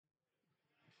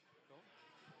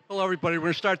Hello, everybody. We're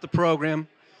going to start the program.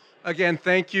 Again,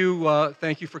 thank you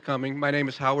for coming. My name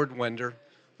is Howard Wender.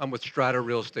 I'm with Strata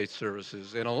Real Estate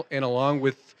Services, and along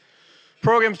with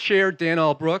Program Chair Dan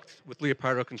Albrecht with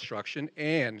Leopardo Construction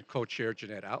and Co-Chair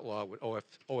Jeanette Outlaw with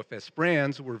OFS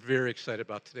Brands, we're very excited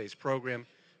about today's program,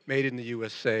 Made in the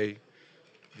USA,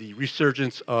 the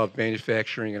Resurgence of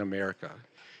Manufacturing in America.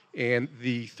 And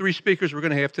the three speakers we're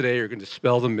going to have today are going to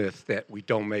dispel the myth that we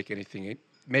don't make anything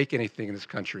in this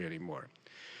country anymore.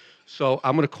 So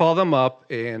I'm going to call them up,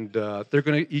 and they're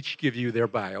going to each give you their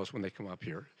bios when they come up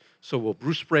here. So we'll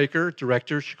Bruce Breaker,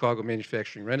 Director, Chicago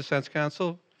Manufacturing Renaissance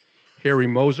Council, Harry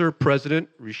Moser, President,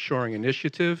 Reshoring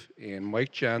Initiative, and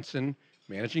Mike Johnson,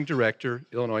 Managing Director,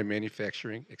 Illinois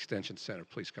Manufacturing Extension Center.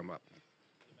 Please come up.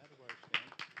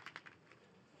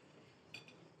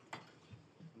 I'm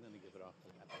going to give it off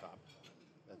at the top.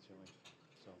 That's the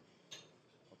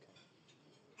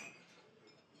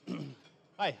only, okay.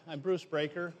 Hi, I'm Bruce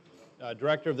Breaker,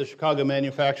 Director of the Chicago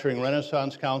Manufacturing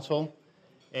Renaissance Council,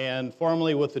 and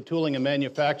formerly with the Tooling and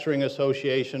Manufacturing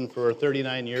Association for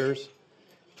 39 years,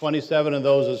 27 of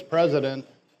those as President,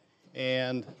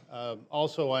 and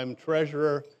also I'm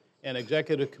Treasurer and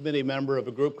Executive Committee member of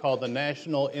a group called the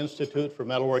National Institute for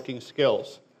Metalworking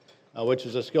Skills, which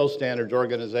is a skills standards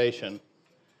organization.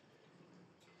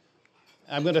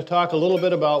 I'm going to talk a little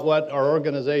bit about what our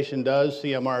organization does,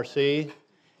 CMRC,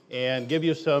 and give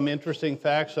you some interesting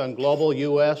facts on global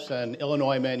U.S. and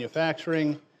Illinois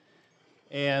manufacturing,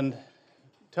 and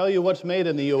tell you what's made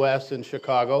in the U.S. in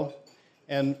Chicago,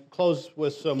 and close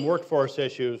with some workforce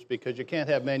issues because you can't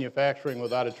have manufacturing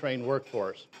without a trained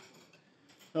workforce.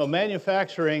 No,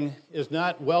 manufacturing is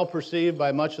not well perceived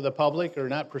by much of the public or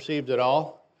not perceived at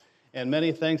all, and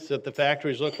many think that the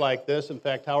factories look like this. In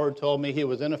fact, Howard told me he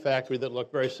was in a factory that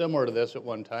looked very similar to this at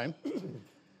one time,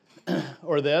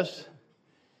 or this.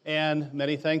 And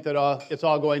many think that it's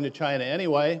all going to China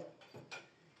anyway,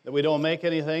 that we don't make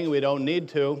anything, we don't need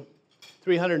to.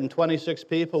 326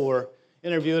 people were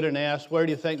interviewed and asked, where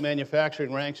do you think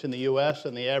manufacturing ranks in the U.S.?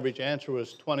 And the average answer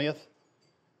was 20th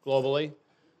globally.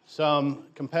 Some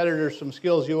competitors from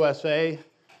Skills USA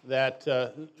that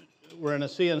were in a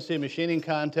CNC machining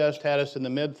contest had us in the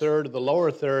mid-third or the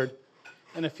lower third.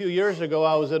 And a few years ago,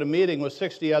 I was at a meeting with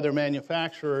 60 other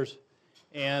manufacturers,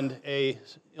 and a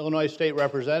Illinois state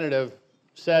representative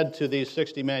said to these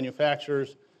 60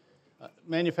 manufacturers,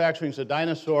 manufacturing's a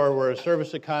dinosaur, we're a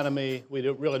service economy, we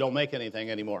really don't make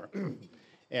anything anymore.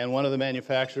 And one of the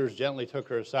manufacturers gently took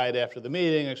her aside after the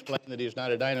meeting, explained that he's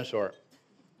not a dinosaur.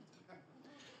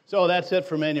 So that's it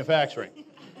for manufacturing.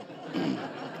 It's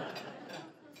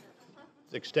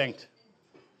extinct.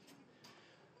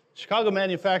 Chicago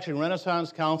Manufacturing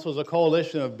Renaissance Council is a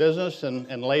coalition of business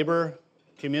and labor,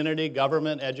 community,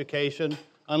 government, education,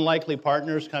 unlikely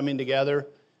partners coming together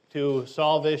to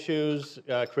solve issues,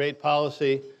 create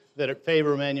policy that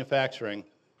favor manufacturing.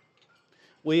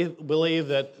 We believe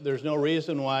that there's no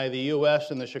reason why the U.S.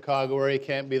 and the Chicago area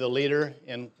can't be the leader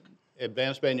in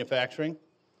advanced manufacturing.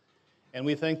 And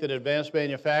we think that advanced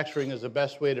manufacturing is the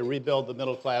best way to rebuild the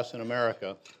middle class in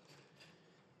America.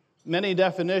 Many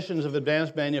definitions of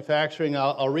advanced manufacturing,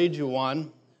 I'll read you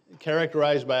one.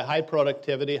 Characterized by high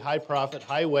productivity, high profit,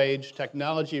 high wage,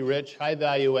 technology-rich, high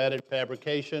value-added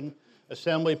fabrication,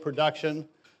 assembly, production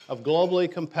of globally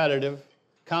competitive,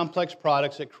 complex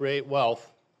products that create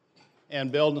wealth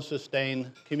and build and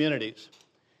sustain communities.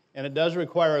 And it does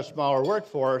require a smaller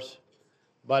workforce,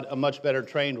 but a much better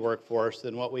trained workforce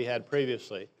than what we had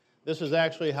previously. This is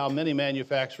actually how many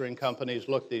manufacturing companies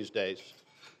look these days.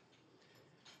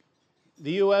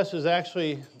 The U.S. is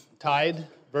actually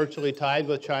virtually tied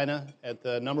with China at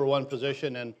the #1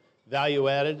 position in value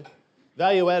added.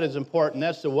 Value added is important.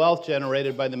 That's the wealth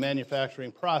generated by the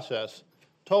manufacturing process.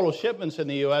 Total shipments in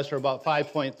the U.S. are about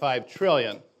 5.5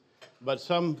 trillion, but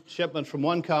some shipments from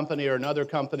one company or another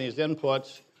company's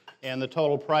inputs, and the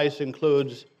total price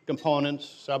includes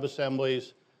components,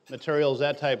 subassemblies, materials,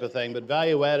 that type of thing. But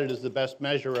value added is the best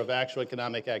measure of actual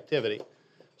economic activity.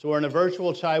 So we're in a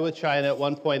virtual tie with China at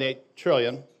 1.8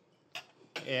 trillion,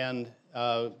 and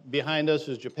behind us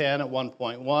is Japan at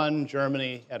 1.1,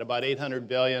 Germany at about 800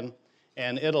 billion,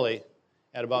 and Italy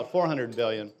at about 400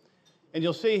 billion. And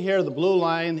you'll see here the blue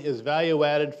line is value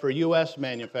added for U.S.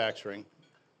 manufacturing.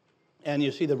 And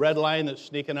you see the red line that's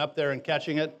sneaking up there and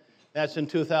catching it. That's in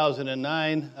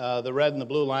 2009. The red and the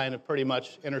blue line have pretty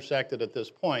much intersected at this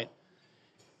point.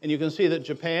 And you can see that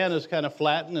Japan is kind of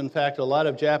flattened. In fact, a lot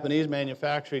of Japanese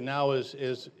manufacturing now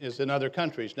is in other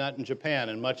countries, not in Japan,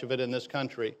 and much of it in this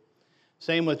country.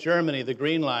 Same with Germany, the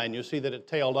green line. You see that it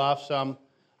tailed off some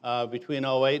between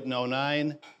 08 and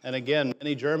 09. And again,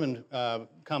 many German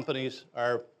companies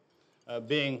are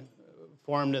being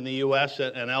formed in the US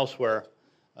and elsewhere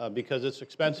because it's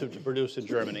expensive to produce in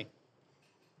Germany.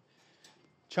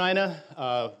 China,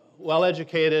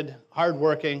 well-educated,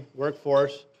 hard-working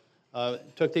workforce,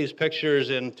 took these pictures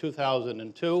in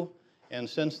 2002, and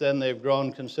since then they've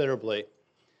grown considerably.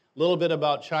 A little bit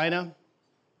about China.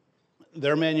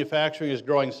 Their manufacturing is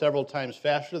growing several times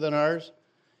faster than ours.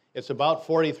 It's about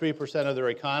 43% of their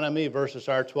economy versus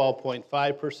our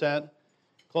 12.5%.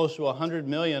 Close to 100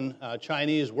 million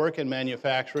Chinese work in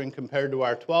manufacturing compared to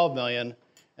our 12 million,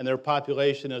 and their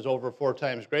population is over 4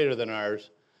 times greater than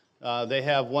ours. They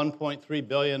have 1.3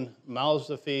 billion mouths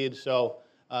to feed, so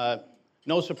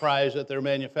no surprise that their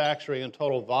manufacturing and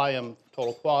total volume,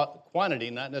 total quantity,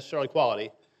 not necessarily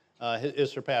quality,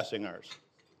 is surpassing ours.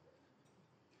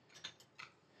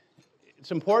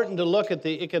 It's important to look at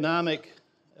the economic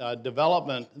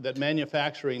development that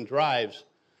manufacturing drives.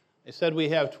 I said we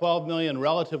have 12 million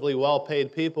relatively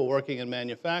well-paid people working in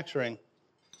manufacturing.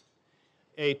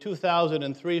 A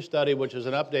 2003 study, which is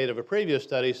an update of a previous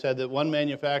study, said that one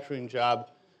manufacturing job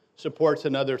supports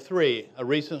another 3. A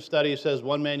recent study says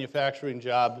one manufacturing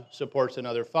job supports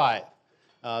another 5.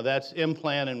 That's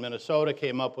Implant in Minnesota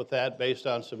came up with that based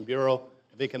on some Bureau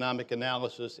of Economic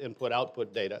Analysis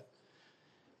input-output data.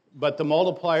 But the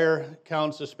multiplier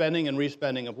counts the spending and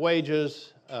respending of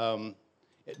wages,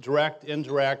 direct,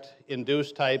 indirect,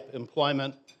 induced type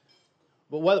employment.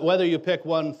 But whether you pick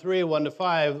 1 to 3, 1 to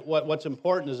 5, what's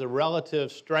important is the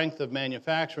relative strength of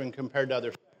manufacturing compared to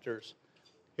other sectors.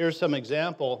 Here's some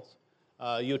examples.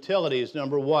 Utilities,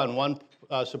 number 1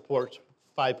 supports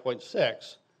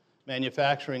 5.6.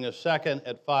 Manufacturing is second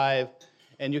at 5,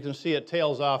 and you can see it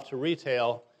tails off to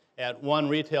retail. At 1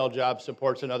 retail job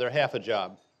supports another half a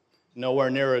job. Nowhere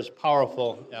near as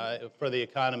powerful for the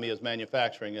economy as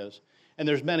manufacturing is. And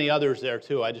there's many others there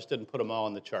too. I just didn't put them all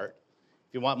on the chart.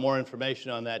 If you want more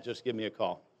information on that, just give me a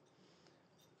call.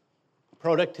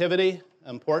 Productivity,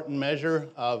 important measure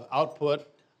of output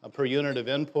per unit of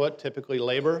input, typically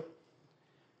labor.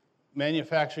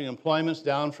 Manufacturing employment's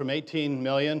down from 18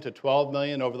 million to 12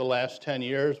 million over the last 10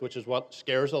 years, which is what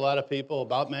scares a lot of people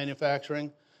about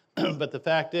manufacturing. But the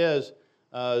fact is,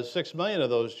 6 million of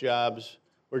those jobs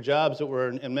were jobs that were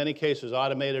in many cases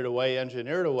automated away,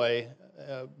 engineered away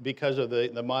because of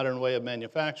the modern way of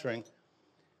manufacturing.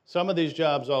 Some of these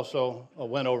jobs also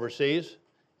went overseas,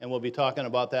 and we'll be talking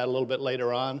about that a little bit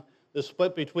later on. The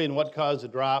split between what caused the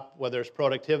drop, whether it's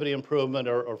productivity improvement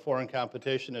or foreign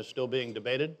competition, is still being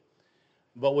debated.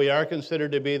 But we are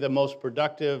considered to be the most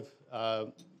productive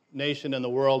nation in the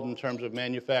world in terms of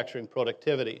manufacturing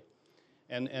productivity.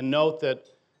 And note that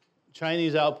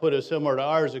Chinese output is similar to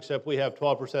ours, except we have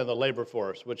 12% of the labor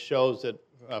force, which shows that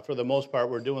for the most part,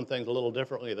 we're doing things a little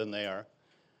differently than they are.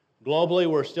 Globally,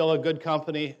 we're still a good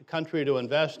country to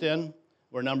invest in.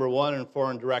 We're number 1 in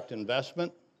foreign direct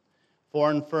investment.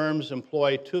 Foreign firms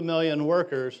employ 2 million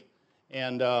workers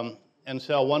and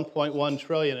sell 1.1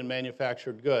 trillion in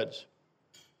manufactured goods.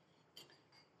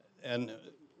 And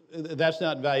that's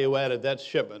not value added, that's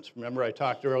shipments. Remember I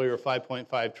talked earlier,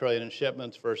 5.5 trillion in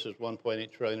shipments versus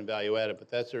 1.8 trillion in value added, but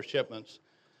that's their shipments.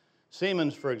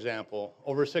 Siemens, for example,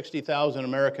 over 60,000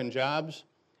 American jobs,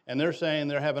 and they're saying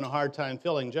they're having a hard time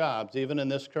filling jobs. Even in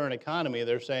this current economy,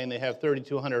 they're saying they have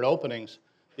 3,200 openings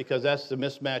because that's the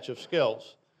mismatch of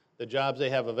skills. The jobs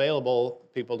they have available,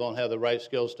 people don't have the right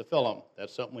skills to fill them.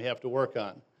 That's something we have to work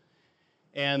on.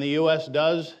 And the U.S.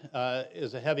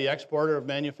 is a heavy exporter of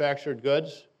manufactured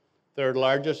goods, 3rd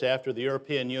largest after the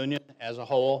European Union as a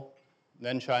whole,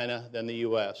 then China, then the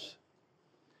U.S.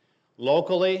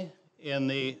 Locally, in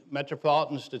the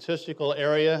metropolitan statistical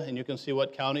area, and you can see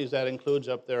what counties that includes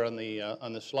up there on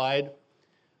the slide,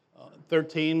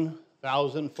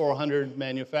 13,400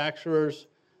 manufacturers,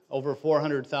 over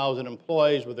 400,000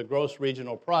 employees with a gross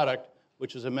regional product,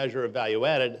 which is a measure of value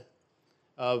added,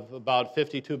 of about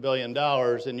 $52 billion.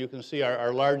 And you can see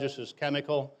our largest is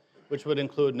chemical, which would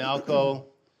include Nalco,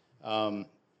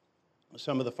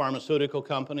 some of the pharmaceutical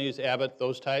companies, Abbott,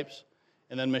 those types,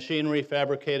 and then machinery,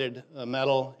 fabricated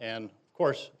metal, and of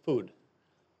course, food.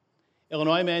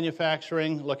 Illinois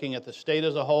manufacturing, looking at the state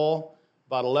as a whole,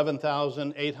 about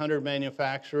 11,800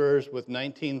 manufacturers with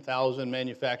 19,000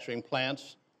 manufacturing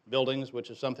plants, buildings, which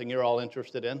is something you're all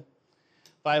interested in.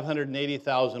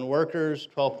 580,000 workers,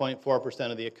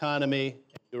 12.4% of the economy.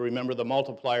 You'll remember the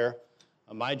multiplier.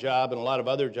 My job and a lot of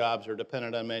other jobs are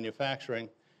dependent on manufacturing.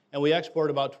 And we export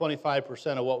about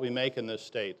 25% of what we make in this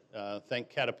state. Think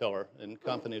Caterpillar and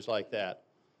companies like that.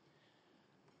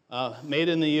 Made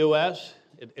in the U.S.,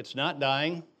 it's not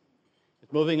dying.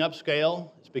 It's moving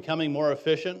upscale. It's becoming more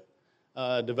efficient,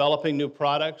 developing new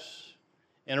products.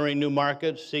 entering new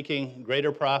markets, seeking greater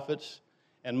profits,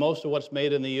 and most of what's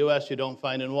made in the U.S. you don't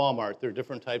find in Walmart. There are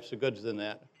different types of goods than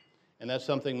that. And that's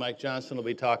something Mike Johnson will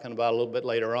be talking about a little bit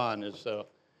later on, is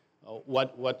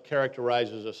what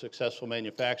characterizes a successful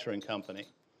manufacturing company.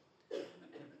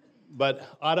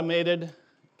 But automated,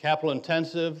 capital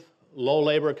intensive, low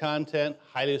labor content,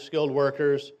 highly skilled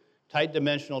workers, tight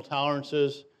dimensional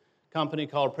tolerances, company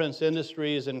called Prince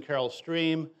Industries in Carroll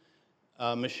Stream,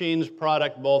 machines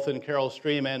product both in Carroll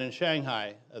Stream and in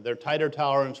Shanghai. They're tighter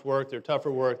tolerance work, they're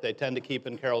tougher work, they tend to keep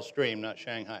in Carroll Stream, not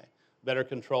Shanghai. Better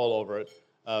control over it,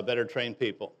 better trained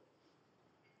people.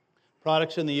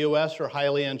 Products in the US are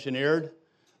highly engineered,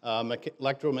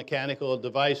 electromechanical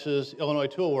devices, Illinois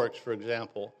Tool Works, for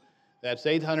example. That's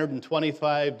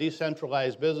 825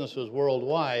 decentralized businesses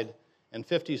worldwide, and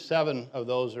 57 of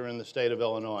those are in the state of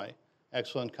Illinois.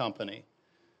 Excellent company.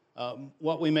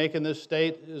 What we make in this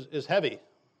state is heavy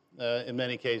in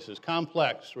many cases,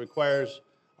 complex, requires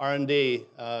R&D.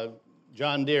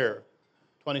 John Deere,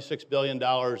 $26 billion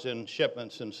in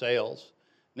shipments and sales.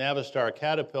 Navistar,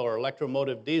 Caterpillar,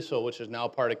 Electromotive Diesel, which is now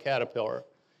part of Caterpillar.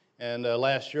 And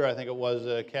last year, I think it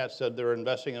was, Cat said they're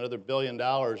investing another $1 billion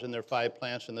in their 5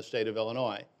 plants in the state of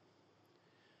Illinois.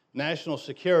 National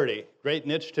security, great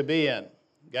niche to be in.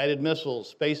 Guided missiles,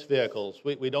 space vehicles.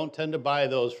 We don't tend to buy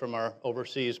those from our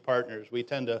overseas partners. We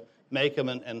tend to make them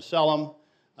and sell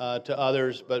them to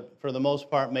others, but for the most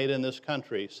part, made in this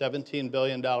country. $17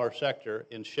 billion sector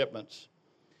in shipments.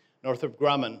 Northrop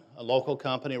Grumman, a local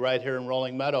company right here in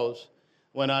Rolling Meadows,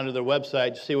 went onto their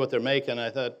website to see what they're making. I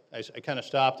thought, I kind of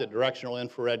stopped at directional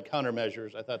infrared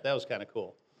countermeasures. I thought that was kind of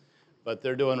cool. But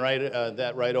they're doing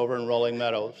that right over in Rolling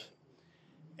Meadows.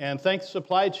 And thanks to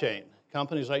supply chain,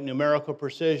 companies like Numerical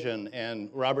Precision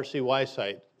and Robert C.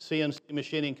 Weisheit, CNC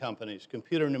machining companies,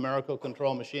 computer numerical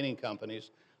control machining companies,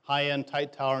 high-end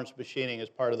tight tolerance machining is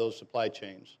part of those supply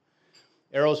chains.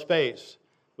 Aerospace,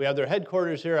 we have their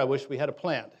headquarters here. I wish we had a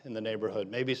plant in the neighborhood,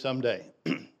 maybe someday.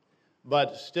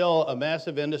 But still a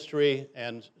massive industry,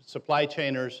 and supply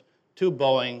chainers to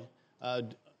Boeing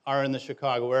are in the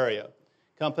Chicago area.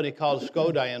 A company called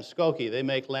Skodai in Skokie, they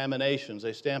make laminations.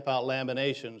 They stamp out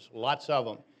laminations, lots of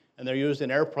them, and they're used in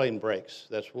airplane brakes.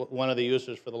 That's one of the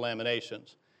uses for the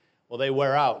laminations. Well, they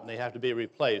wear out and they have to be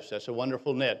replaced. That's a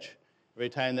wonderful niche. Every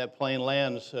time that plane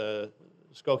lands,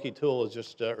 Skokie tool is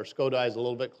just, or Skodai is a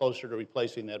little bit closer to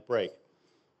replacing that brake.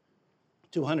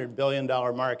 $200 billion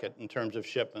market in terms of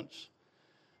shipments.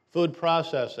 Food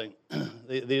processing,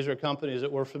 these are companies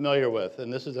that we're familiar with,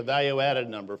 and this is a value-added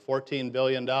number, $14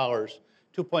 billion.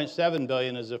 $2.7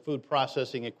 billion is the food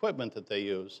processing equipment that they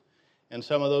use. And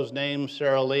some of those names,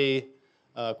 Sara Lee,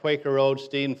 Quaker Oats,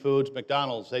 Dean Foods,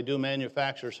 McDonald's, they do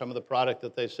manufacture some of the product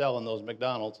that they sell in those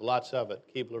McDonald's, lots of it,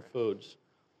 Keebler Foods.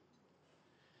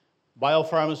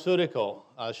 Biopharmaceutical,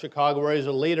 Chicago area is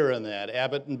a leader in that.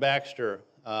 Abbott and Baxter,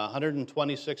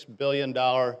 $126 billion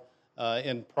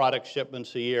in product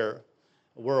shipments a year.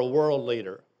 We're a world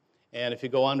leader. And if you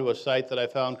go onto a site that I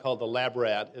found called the Lab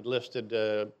Rat, it listed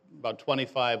about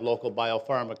 25 local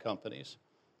biopharma companies.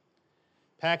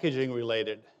 Packaging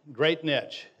related, great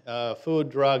niche. Food,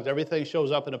 drugs, everything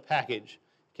shows up in a package.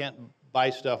 Can't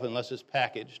buy stuff unless it's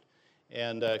packaged.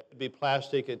 And it could be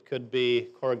plastic, it could be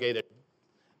corrugated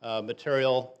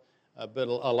material, but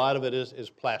a lot of it is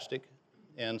plastic,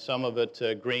 and some of it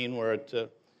green, where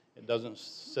it doesn't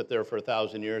sit there for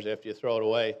 1,000 years after you throw it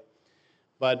away.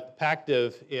 But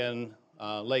Pactiv in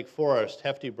Lake Forest,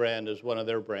 Hefty brand is one of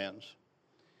their brands.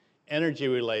 Energy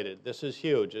related, this is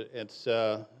huge. It's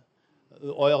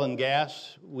oil and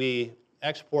gas. We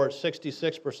export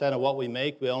 66% of what we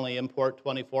make. We only import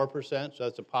 24%, so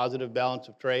that's a positive balance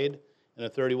of trade in a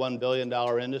 $31 billion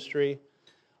industry.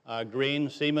 Green,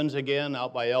 Siemens again,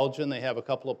 out by Elgin. They have a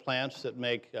couple of plants that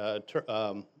make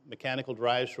mechanical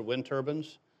drives for wind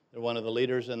turbines. They're one of the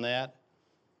leaders in that.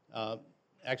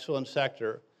 Excellent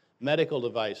sector. Medical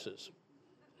devices.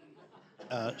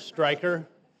 Stryker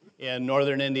in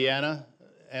northern Indiana,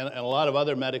 and a lot of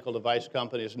other medical device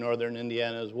companies in northern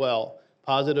Indiana as well.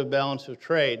 Positive balance of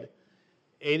trade.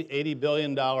 $80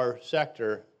 billion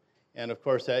sector. And of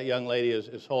course, that young lady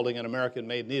is holding an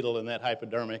American-made needle in that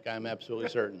hypodermic, I'm absolutely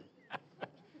certain.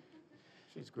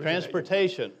 She's great.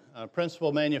 Transportation.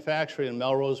 Principal Manufacturing in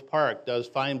Melrose Park does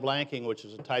fine blanking, which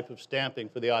is a type of stamping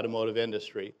for the automotive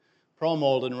industry.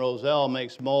 ProMold in Roselle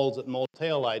makes molds that mold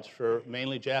taillights for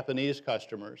mainly Japanese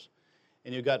customers.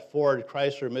 And you've got Ford,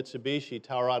 Chrysler, Mitsubishi,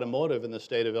 Tower Automotive in the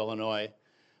state of Illinois.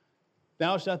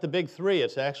 Now it's not the big three,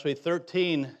 it's actually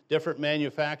 13 different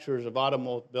manufacturers of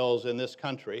automobiles in this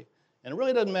country. And it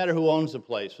really doesn't matter who owns the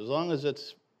place, as long as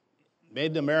it's made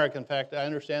in America. In fact, I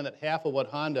understand that half of what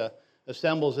Honda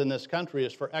assembles in this country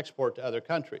is for export to other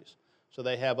countries. So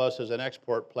they have us as an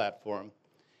export platform.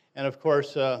 And of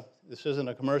course, this isn't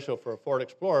a commercial for a Ford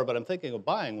Explorer, but I'm thinking of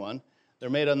buying one. They're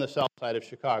made on the south side of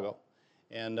Chicago,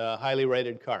 and highly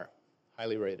rated car,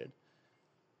 highly rated.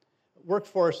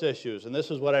 Workforce issues, and this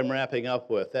is what I'm wrapping up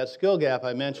with. That skill gap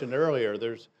I mentioned earlier,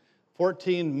 there's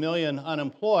 14 million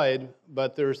unemployed,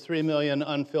 but there's 3 million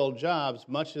unfilled jobs.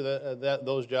 Much of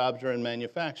those jobs are in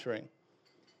manufacturing.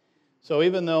 So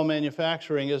even though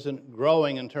manufacturing isn't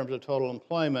growing in terms of total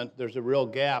employment, there's a real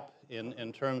gap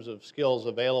in terms of skills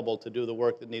available to do the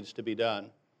work that needs to be done.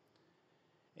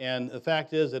 And the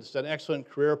fact is, it's an excellent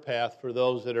career path for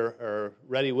those that are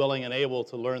ready, willing, and able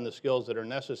to learn the skills that are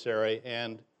necessary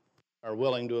and are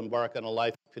willing to embark on a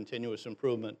life of continuous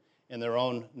improvement in their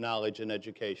own knowledge and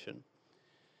education.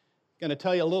 I'm going to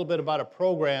tell you a little bit about a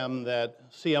program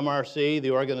that CMRC,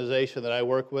 the organization that I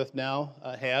work with now,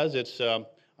 has. It's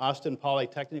Austin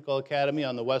Polytechnical Academy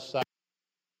on the west side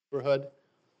of the neighborhood.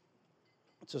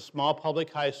 It's a small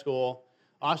public high school.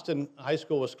 Austin High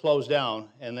School was closed down,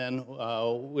 and then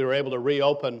we were able to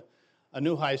reopen a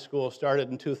new high school started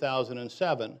in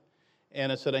 2007.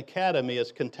 And it's an academy.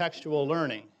 It's contextual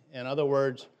learning. In other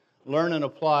words, learn and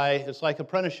apply. It's like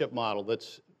apprenticeship model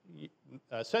that's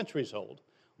centuries old.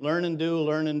 Learn and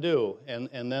do,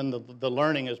 and then the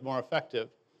learning is more effective.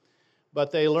 But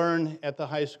they learn at the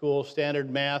high school standard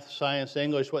math, science,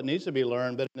 English, what needs to be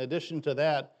learned. But in addition to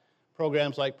that,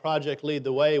 programs like Project Lead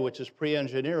the Way, which is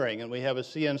pre-engineering, and we have a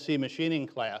CNC machining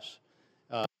class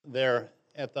there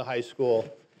at the high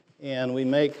school, and we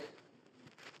make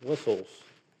whistles,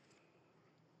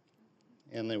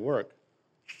 and they work.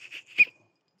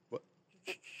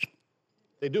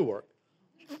 They do work.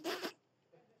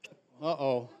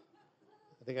 Uh-oh.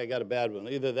 I think I got a bad one.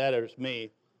 Either that or it's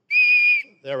me.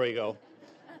 There we go.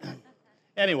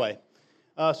 Anyway,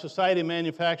 Society of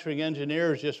Manufacturing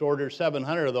Engineers just ordered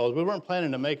 700 of those. We weren't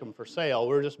planning to make them for sale.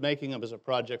 We were just making them as a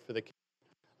project for the kids.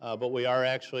 But we are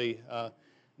actually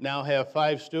now have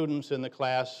 5 students in the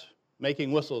class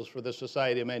making whistles for the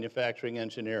Society of Manufacturing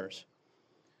Engineers.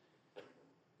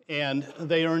 And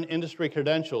they earn industry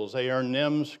credentials. They earn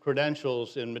NIMS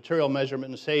credentials in material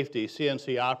measurement and safety,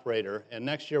 CNC operator. And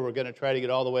next year we're going to try to get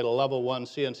all the way to level 1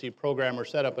 CNC programmer,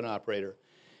 setup, and operator.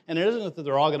 And it isn't that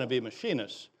they're all going to be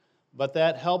machinists, but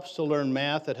that helps to learn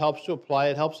math, it helps to apply,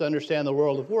 it helps to understand the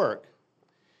world of work.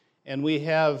 And we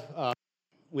have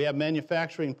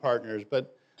manufacturing partners,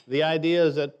 but the idea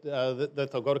is that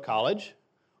they'll go to college,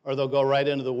 or they'll go right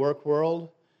into the work world,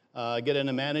 get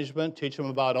into management, teach them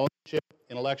about ownership,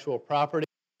 intellectual property.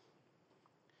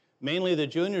 Mainly the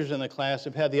juniors in the class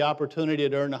have had the opportunity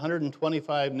to earn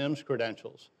 125 NIMS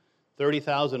credentials.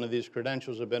 30,000 of these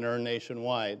credentials have been earned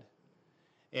nationwide.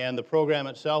 And the program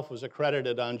itself was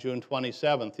accredited on June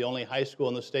 27th, the only high school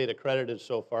in the state accredited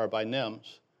so far by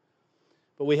NIMS.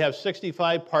 But we have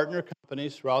 65 partner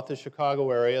companies throughout the Chicago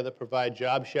area that provide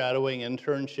job shadowing,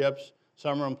 internships,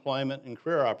 summer employment, and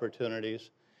career opportunities.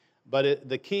 But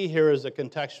the key here is the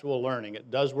contextual learning. It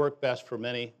does work best for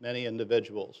many, many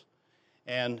individuals.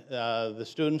 And the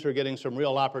students are getting some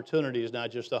real opportunities,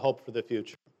 not just a hope for the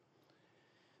future.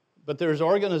 But there's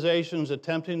organizations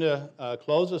attempting to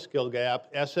close the skill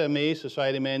gap. SME,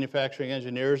 Society of Manufacturing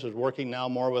Engineers, is working now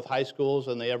more with high schools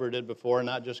than they ever did before,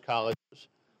 not just colleges.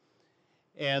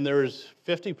 And there's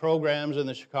 50 programs in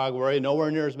the Chicago area,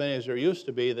 nowhere near as many as there used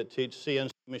to be, that teach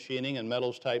CNC machining and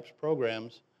metals types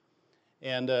programs.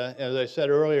 And as I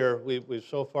said earlier, we've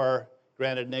so far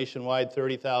granted nationwide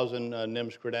 30,000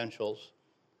 NIMS credentials.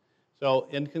 So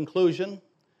in conclusion,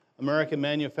 American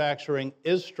manufacturing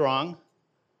is strong.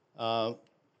 I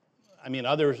mean,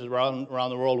 others around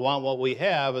the world want what we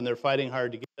have, and they're fighting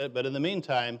hard to get it. But in the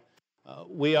meantime,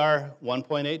 we are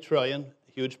 1.8 trillion,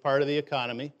 a huge part of the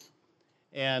economy,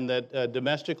 and that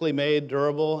domestically made,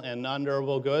 durable, and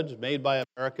non-durable goods made by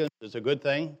Americans is a good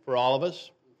thing for all of us.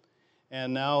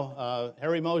 And now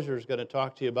Harry Moser is going to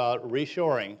talk to you about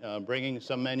reshoring, bringing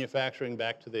some manufacturing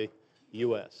back to the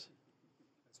U.S.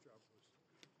 Nice job, Bruce.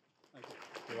 Thank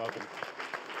you. You're welcome.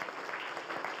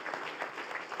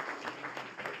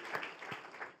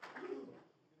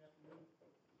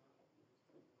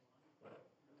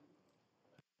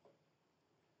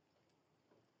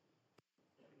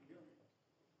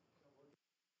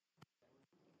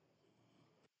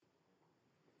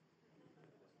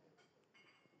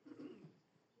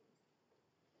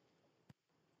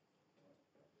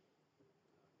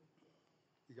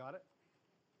 You got it?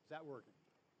 Is that working?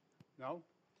 No?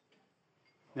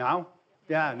 Now?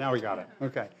 Yeah, now we got it.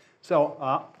 Okay.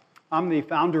 So I'm the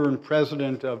founder and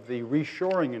president of the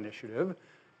Reshoring Initiative,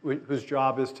 whose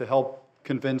job is to help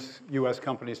convince U.S.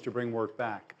 companies to bring work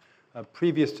back.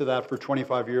 Previous to that, for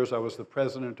 25 years, I was the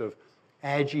president of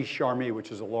Agi Charmy,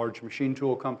 which is a large machine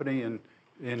tool company in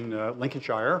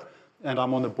Lincolnshire. And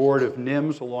I'm on the board of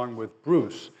NIMS along with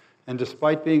Bruce. And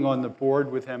despite being on the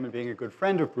board with him and being a good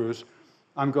friend of Bruce,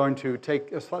 I'm going to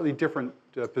take a slightly different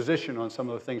position on some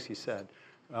of the things he said.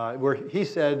 Where he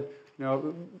said,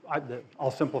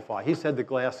 I'll simplify. He said the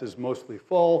glass is mostly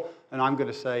full, and I'm going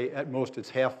to say at most it's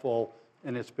half full,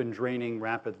 and it's been draining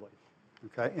rapidly.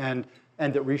 Okay? And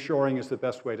that reshoring is the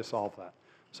best way to solve that.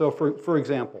 So for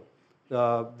example,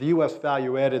 the US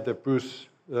value added that Bruce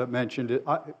mentioned,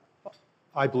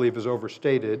 I believe is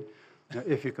overstated.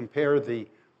 If you compare the,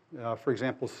 for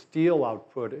example, steel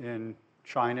output in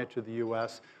China to the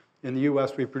US, in the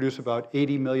US we produce about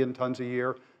 80 million tons a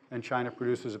year, and China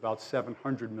produces about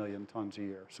 700 million tons a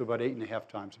year, so about 8.5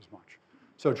 times as much.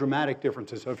 So dramatic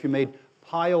differences. So if you made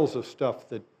piles of stuff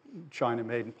that China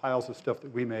made and piles of stuff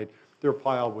that we made, their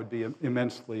pile would be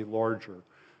immensely larger.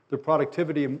 The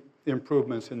productivity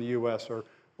improvements in the US are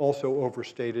also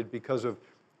overstated because of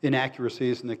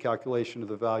inaccuracies in the calculation of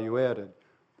the value added.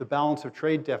 The balance of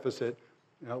trade deficit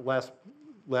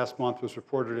last month was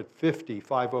reported at 50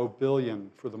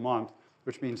 billion for the month,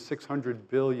 which means 600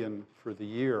 billion for the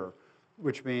year,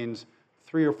 which means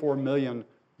 3 or 4 million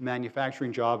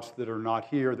manufacturing jobs that are not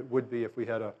here that would be if we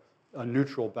had a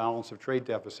neutral balance of trade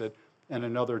deficit, and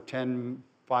another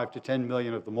 5 to 10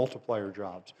 million of the multiplier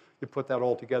jobs. You put that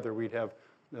all together, we'd have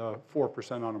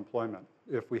 4% unemployment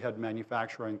if we had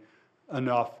manufacturing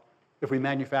enough, if we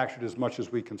manufactured as much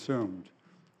as we consumed.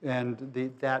 And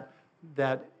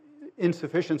that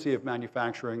insufficiency of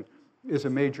manufacturing is a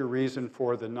major reason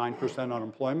for the 9%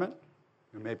 unemployment,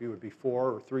 and maybe it would be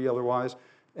 4 or 3 otherwise,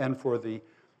 and for the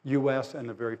US and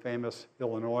the very famous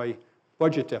Illinois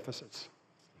budget deficits.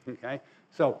 Okay?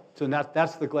 So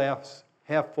that's the glass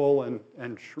half full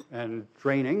and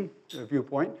draining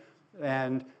viewpoint.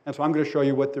 And so I'm going to show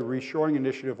you what the Reshoring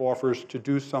Initiative offers to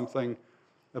do something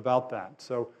about that.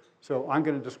 So I'm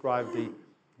going to describe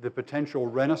the potential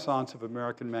renaissance of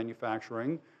American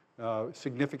manufacturing,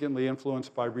 significantly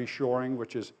influenced by reshoring,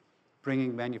 which is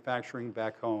bringing manufacturing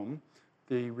back home.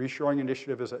 The Reshoring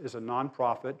Initiative is a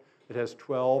nonprofit. It has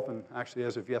 12, and actually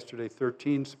as of yesterday,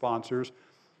 13 sponsors.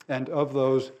 And of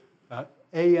those,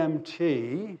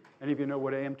 AMT, any of you know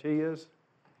what AMT is?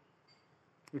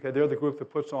 Okay, they're the group that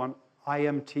puts on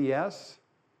IMTS.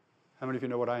 How many of you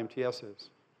know what IMTS is?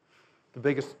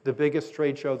 The biggest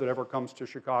trade show that ever comes to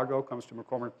Chicago, comes to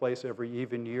McCormick Place every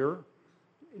even year.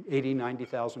 80,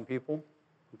 90,000 people,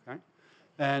 okay?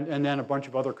 And then a bunch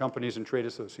of other companies and trade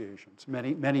associations,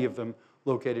 many of them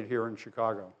located here in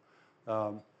Chicago.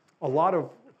 A lot of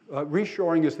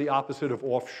reshoring is the opposite of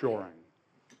offshoring,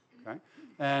 okay?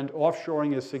 And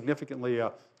offshoring is significantly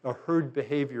a herd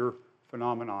behavior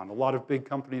phenomenon. A lot of big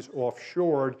companies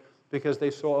offshored because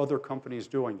they saw other companies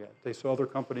doing it. They saw other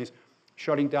companies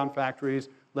shutting down factories,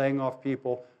 laying off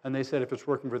people, and they said if it's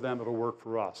working for them, it'll work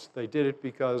for us. They did it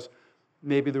because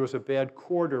maybe there was a bad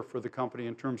quarter for the company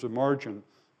in terms of margin.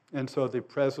 And so the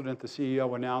president, the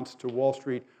CEO announced to Wall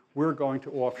Street, we're going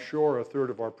to offshore a third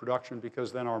of our production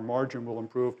because then our margin will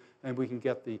improve and we can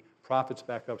get the profits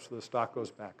back up so the stock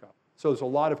goes back up. So there's a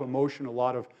lot of emotion, a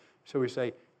lot of, so we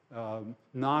say,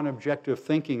 non-objective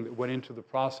thinking that went into the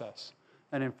process.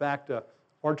 And in fact,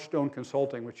 Archstone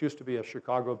Consulting, which used to be a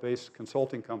Chicago-based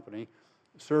consulting company,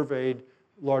 surveyed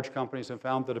large companies and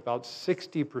found that about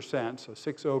 60%, so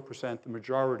 60%, the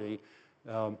majority,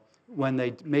 when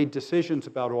they made decisions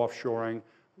about offshoring,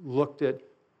 looked at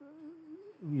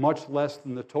much less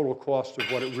than the total cost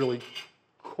of what it really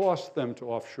cost them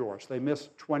to offshore. So they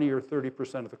missed 20 or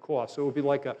 30% of the cost. So it would be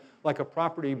like a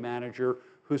property manager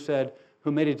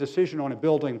who made a decision on a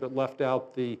building but left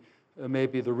out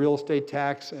maybe the real estate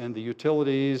tax and the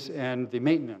utilities and the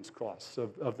maintenance costs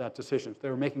of that decision. They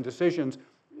were making decisions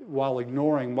while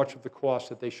ignoring much of the costs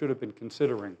that they should have been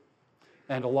considering.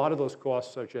 And a lot of those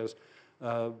costs, such as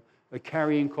the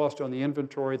carrying cost on the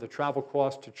inventory, the travel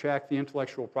cost to check, the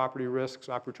intellectual property risks,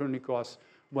 opportunity costs,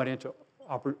 went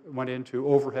into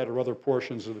overhead or other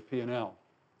portions of the P&L.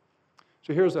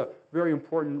 So here's a very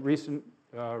important recent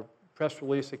press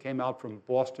release that came out from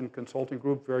Boston Consulting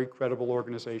Group, very credible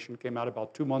organization, came out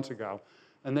about 2 months ago.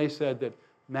 And they said that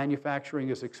manufacturing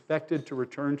is expected to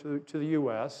return to the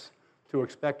US, to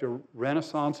expect a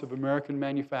renaissance of American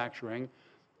manufacturing,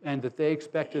 and that they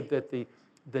expected that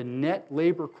the net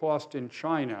labor cost in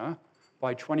China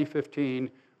by 2015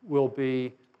 will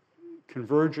be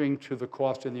converging to the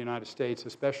cost in the United States,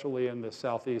 especially in the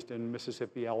Southeast, in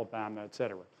Mississippi, Alabama, et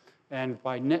cetera. And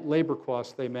by net labor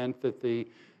costs, they meant that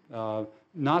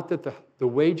not that the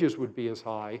wages would be as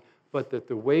high, but that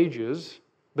the wages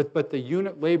but the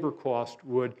unit labor cost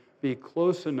would be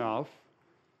close enough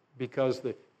because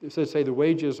say the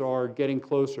wages are getting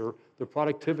closer, the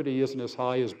productivity isn't as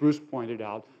high as Bruce pointed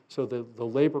out, so the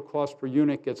labor cost per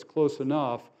unit gets close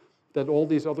enough that all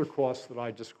these other costs that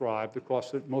I described, the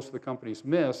costs that most of the companies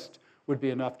missed, would be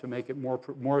enough to make it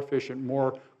more efficient,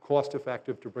 more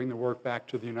cost-effective to bring the work back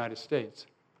to the United States.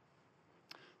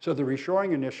 So the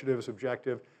Reshoring Initiative's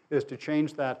objective is to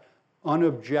change that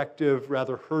unobjective,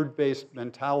 rather herd-based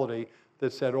mentality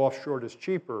that said offshore is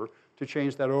cheaper, to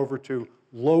change that over to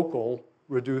local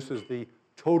reduces the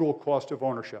total cost of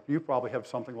ownership. You probably have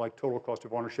something like total cost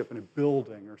of ownership in a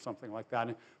building or something like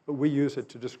that, but we use it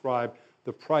to describe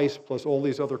the price plus all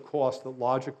these other costs that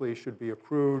logically should be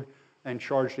accrued and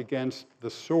charged against the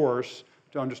source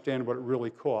to understand what it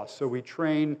really costs. So we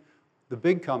train the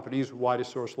big companies, why to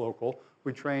source local.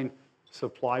 We train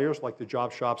suppliers like the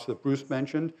job shops that Bruce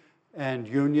mentioned, and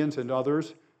unions and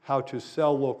others how to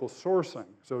sell local sourcing.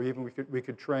 So even we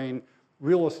could train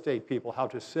real estate people how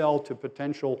to sell to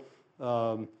potential,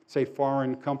 say,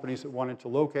 foreign companies that wanted to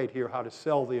locate here, how to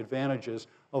sell the advantages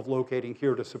of locating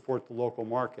here to support the local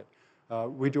market.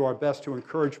 We do our best to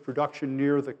encourage production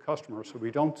near the customer, so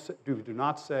we do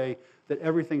not say that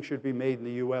everything should be made in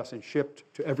the US and shipped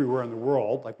to everywhere in the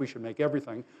world, like we should make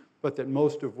everything, but that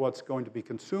most of what's going to be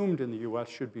consumed in the US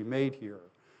should be made here.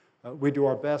 We do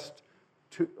our best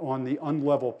on the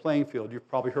unlevel playing field. You've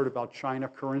probably heard about China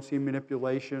currency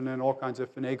manipulation and all kinds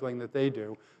of finagling that they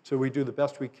do, so we do the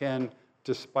best we can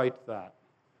despite that.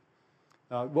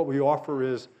 What we offer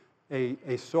is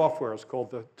a software. It's called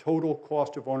the Total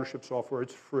Cost of Ownership software.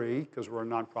 It's free because we're a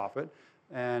nonprofit,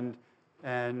 and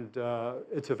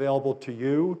it's available to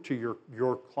you, to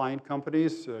your client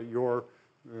companies,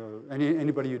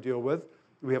 anybody you deal with.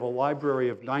 We have a library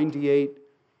of 98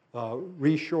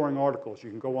 reshoring articles. You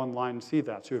can go online and see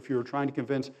that. So if you were trying to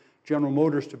convince General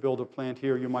Motors to build a plant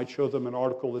here, you might show them an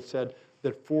article that said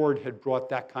that Ford had brought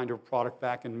that kind of product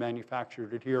back and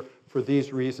manufactured it here for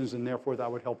these reasons, and therefore that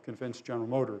would help convince General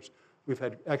Motors. We've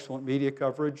had excellent media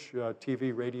coverage,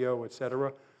 TV, radio, et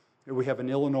cetera. We have an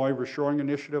Illinois Reshoring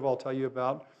Initiative I'll tell you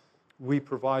about. We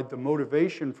provide the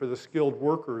motivation for the skilled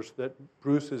workers that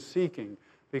Bruce is seeking,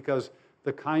 because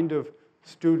the kind of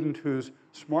student who's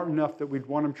smart enough that we'd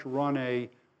want him to run a $1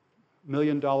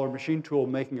 million machine tool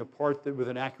making a part that with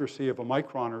an accuracy of a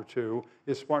micron or two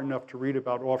is smart enough to read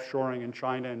about offshoring in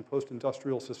China and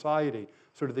post-industrial society.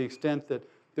 So to the extent that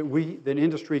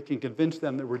industry can convince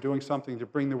them that we're doing something to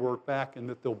bring the work back and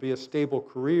that there'll be a stable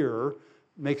career,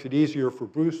 makes it easier for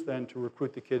Bruce then to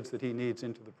recruit the kids that he needs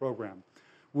into the program.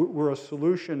 We're a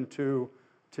solution to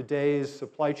today's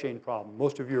supply chain problem.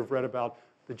 Most of you have read about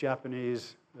the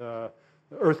Japanese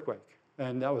earthquake,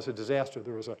 and that was a disaster.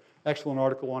 There was an excellent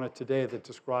article on it today that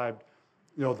described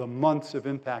the months of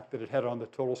impact that it had on the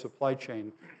total supply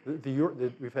chain.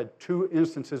 We've had 2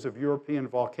 instances of European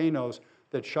volcanoes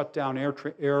that shut down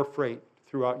air freight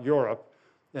throughout Europe,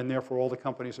 and therefore all the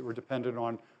companies that were dependent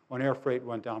on air freight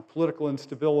went down. Political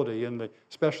instability,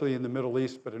 especially in the Middle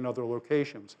East, but in other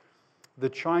locations. The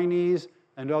Chinese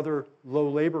and other low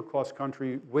labor cost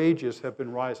country wages have been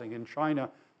rising. In China,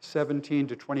 17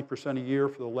 to 20% a year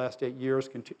for the last 8 years,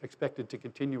 expected to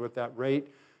continue at that rate.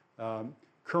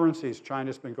 Currencies,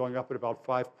 China's been going up at about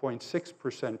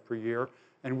 5.6% per year,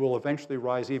 and will eventually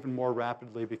rise even more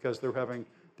rapidly because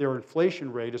their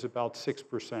inflation rate is about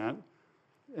 6%,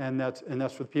 and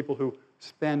that's for people who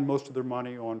spend most of their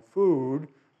money on food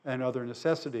and other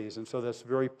necessities, and so that's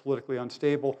very politically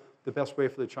unstable. The best way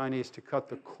for the Chinese to cut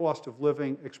the cost of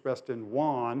living expressed in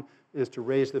yuan is to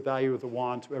raise the value of the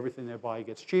yuan so everything they buy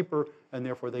gets cheaper, and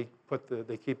therefore they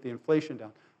keep the inflation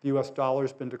down. The US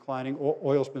dollar's been declining,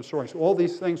 oil's been soaring. So all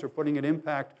these things are putting an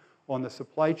impact on the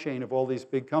supply chain of all these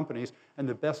big companies, and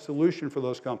the best solution for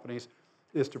those companies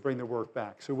is to bring the work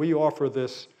back. So we offer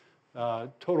this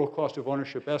total cost of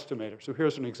ownership estimator. So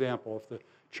here's an example. If the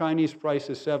Chinese price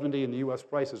is 70 and the US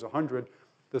price is 100,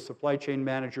 the supply chain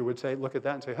manager would look at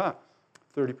that and say,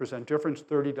 30% difference,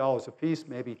 $30 a piece,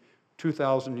 maybe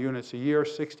 2,000 units a year,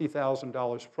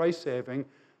 $60,000 price saving.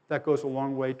 That goes a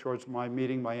long way towards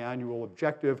meeting my annual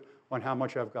objective on how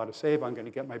much I've got to save. I'm going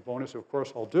to get my bonus, of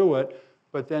course, I'll do it.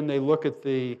 But then they look at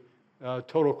the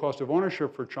total cost of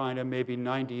ownership for China, maybe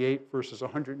 98 versus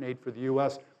 108 for the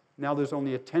US. Now there's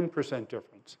only a 10%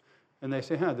 difference. And they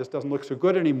say, this doesn't look so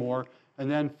good anymore.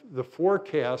 And then the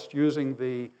forecast using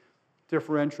the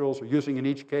differentials, or using in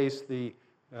each case the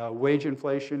wage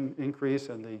inflation increase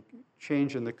and the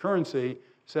change in the currency,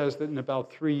 says that in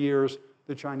about 3 years,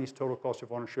 the Chinese total cost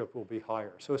of ownership will be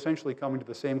higher. So essentially coming to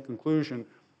the same conclusion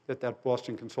that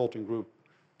Boston Consulting Group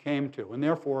came to. And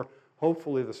therefore,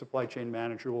 hopefully the supply chain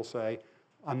manager will say,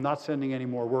 I'm not sending any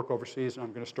more work overseas, and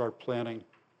I'm going to start planning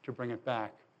to bring it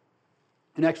back.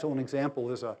 An excellent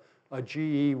example is a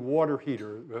GE water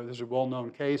heater. This is a well-known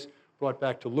case, brought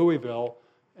back to Louisville,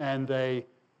 and they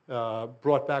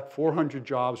brought back 400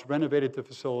 jobs, renovated the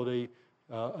facility,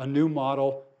 a new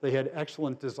model. They had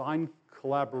excellent design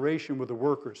collaboration with the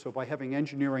workers. So by having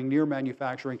engineering near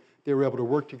manufacturing, they were able to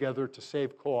work together to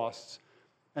save costs.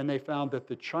 And they found that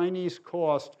the Chinese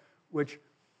cost, which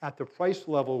at the price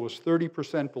level was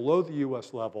 30% below the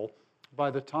US level,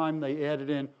 by the time they added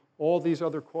in all these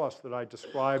other costs that I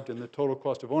described in the total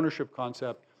cost of ownership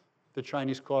concept, the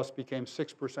Chinese cost became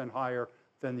 6% higher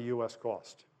than the US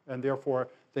cost. And therefore,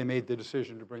 they made the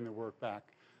decision to bring the work back.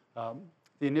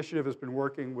 The initiative has been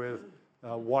working with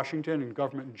Washington and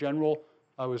government in general.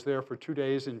 I was there for 2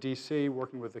 days in DC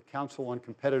working with the Council on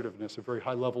Competitiveness, a very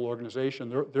high-level organization.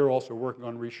 They're also working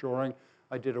on reshoring.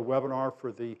 I did a webinar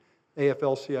for the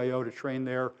AFL-CIO to train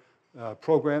their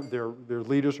program, their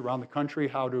leaders around the country,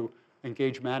 how to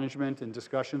engage management in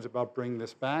discussions about bringing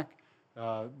this back.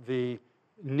 The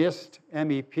NIST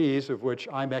MEPs, of which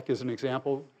IMEC is an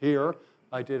example here,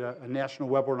 I did a national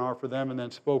webinar for them and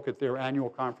then spoke at their annual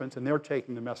conference, and they're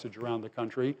taking the message around the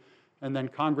country. And then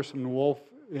Congressman Wolf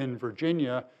in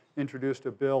Virginia introduced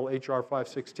a bill, H.R.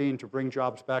 516, to bring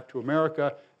jobs back to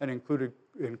America, and included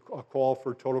a call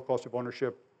for total cost of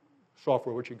ownership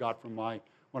software, which he got from one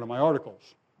of my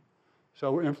articles.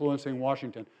 So we're influencing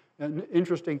Washington. An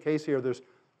interesting case here, there's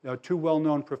two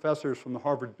well-known professors from the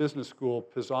Harvard Business School,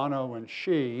 Pisano and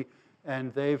Shi,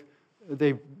 and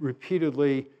they've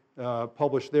repeatedly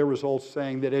published their results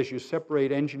saying that as you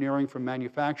separate engineering from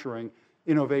manufacturing,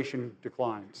 innovation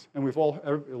declines. And a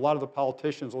lot of the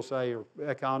politicians will say, or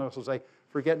economists will say,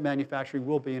 forget manufacturing,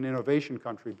 we'll be an innovation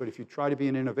country. But if you try to be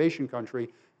an innovation country,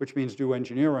 which means do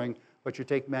engineering, but you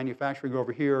take manufacturing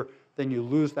over here, then you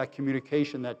lose that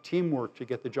communication, that teamwork to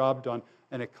get the job done,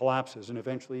 and it collapses. And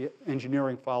eventually,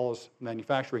 engineering follows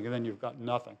manufacturing, and then you've got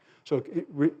nothing. So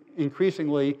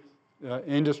increasingly,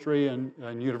 industry and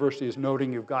university is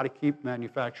noting you've got to keep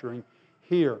manufacturing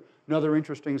here. Another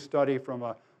interesting study from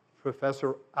a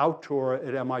Professor Autor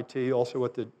at MIT, also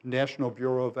at the National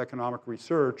Bureau of Economic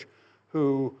Research,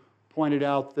 who pointed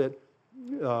out that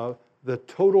the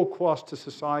total cost to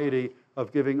society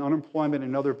of giving unemployment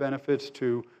and other benefits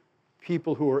to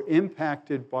people who are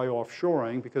impacted by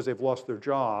offshoring because they've lost their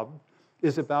job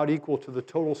is about equal to the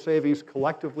total savings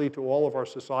collectively to all of our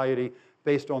society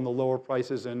based on the lower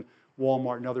prices in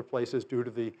Walmart and other places due to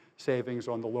the savings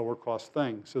on the lower cost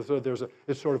things. So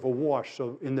it's sort of a wash.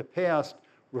 So in the past,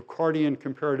 Ricardian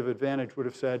comparative advantage would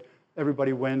have said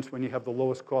everybody wins when you have the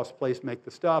lowest cost place make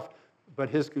the stuff, but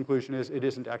his conclusion is it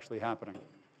isn't actually happening.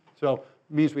 So it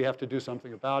means we have to do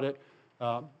something about it.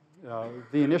 The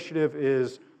initiative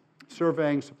is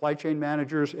surveying supply chain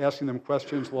managers, asking them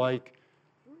questions like,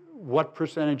 what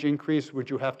percentage increase would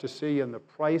you have to see in the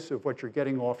price of what you're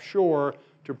getting offshore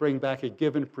to bring back a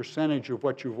given percentage of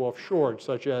what you've offshored,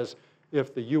 such as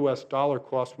if the US dollar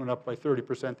cost went up by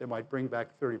 30%, they might bring back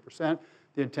 30%.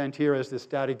 The intent here, as this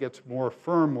data gets more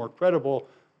firm, more credible,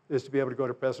 is to be able to go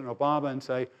to President Obama and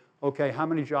say, okay, how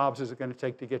many jobs is it going to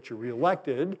take to get you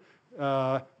reelected?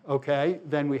 Okay,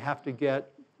 then we have to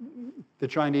get the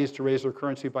Chinese to raise their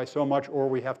currency by so much, or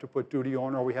we have to put duty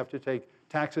on, or we have to take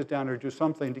taxes down, or do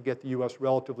something to get the US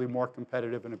relatively more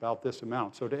competitive in about this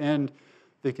amount. So to end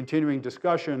the continuing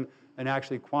discussion and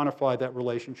actually quantify that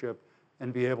relationship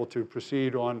and be able to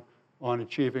proceed on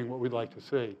achieving what we'd like to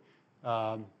see.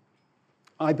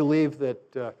 I believe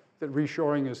that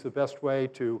reshoring is the best way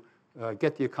to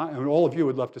get the economy. I mean, all of you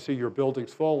would love to see your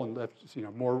buildings full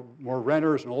and more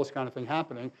renters and all this kind of thing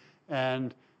happening.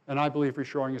 And I believe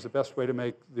reshoring is the best way to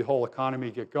make the whole economy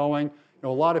get going. A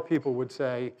lot of people would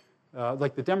say,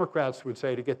 like the Democrats would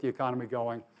say to get the economy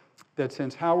going, that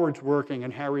since Howard's working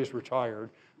and Harry's retired,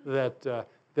 that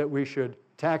we should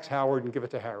tax Howard and give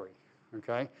it to Harry,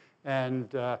 okay? And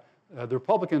the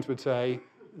Republicans would say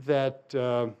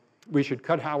that we should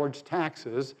cut Howard's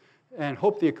taxes and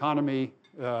hope the economy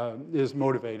is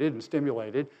motivated and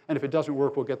stimulated. And if it doesn't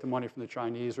work, we'll get the money from the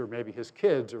Chinese or maybe his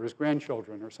kids or his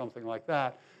grandchildren or something like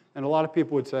that. And a lot of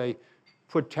people would say,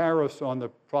 put tariffs on the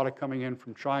product coming in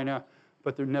from China,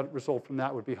 but the net result from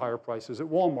that would be higher prices at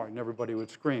Walmart, and everybody would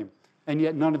scream. And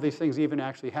yet none of these things even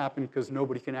actually happen because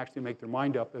nobody can actually make their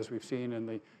mind up, as we've seen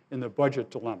in the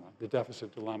budget dilemma, the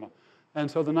deficit dilemma.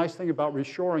 And so the nice thing about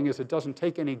reshoring is it doesn't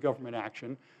take any government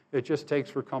action. It just takes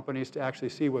for companies to actually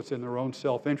see what's in their own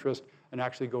self-interest and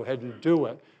actually go ahead and do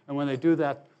it. And when they do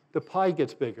that, the pie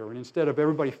gets bigger. And instead of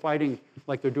everybody fighting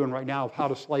like they're doing right now of how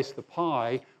to slice the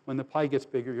pie, When the pie gets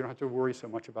bigger, you don't have to worry so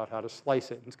much about how to slice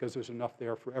it because there's enough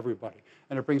there for everybody.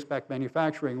 And it brings back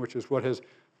manufacturing, which is what has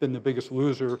been the biggest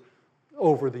loser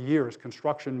over the years.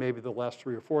 Construction maybe the last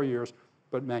 3 or 4 years,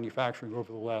 but manufacturing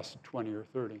over the last 20 or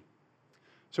 30.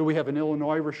 So we have an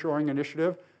Illinois Reshoring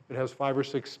Initiative. It has 5 or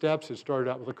 6 steps. It started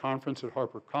out with a conference at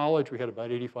Harper College. We had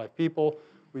about 85 people.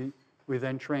 We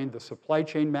then trained the supply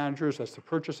chain managers, that's the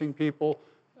purchasing people,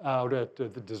 out at the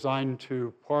Design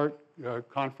to Part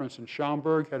conference in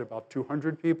Schaumburg, had about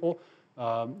 200 people.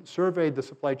 Surveyed the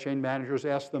supply chain managers,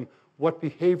 asked them, what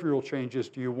behavioral changes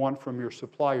do you want from your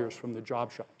suppliers from the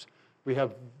job shops? We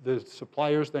have the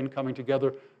suppliers then coming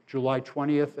together July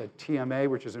 20th at TMA,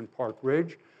 which is in Park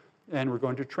Ridge, and we're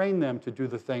going to train them to do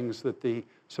the things that the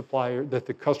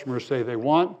customers say they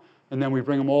want, and then we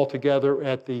bring them all together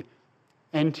at the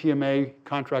NTMA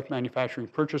Contract Manufacturing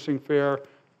Purchasing Fair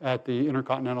at the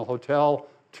Intercontinental Hotel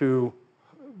to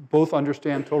both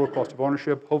understand total cost of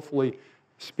ownership, hopefully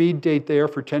speed date there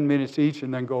for 10 minutes each,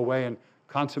 and then go away and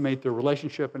consummate their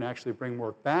relationship and actually bring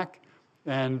work back.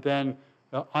 And then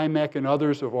IMEC and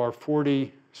others of our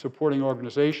 40 supporting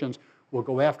organizations will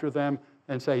go after them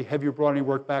and say, have you brought any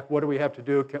work back? What do we have to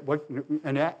do?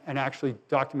 And actually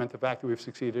document the fact that we've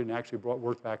succeeded and actually brought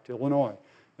work back to Illinois.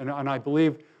 And I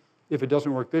believe if it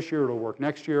doesn't work this year, it'll work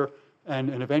next year. And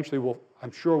eventually,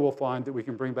 I'm sure we'll find that we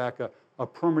can bring back a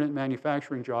permanent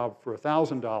manufacturing job for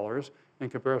 $1,000 in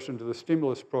comparison to the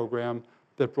stimulus program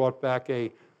that brought back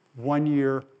a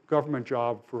 1-year government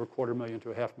job for $250,000 to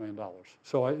 $500,000.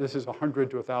 So this is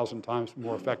 100 to 1,000 times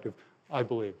more effective, I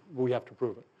believe. We have to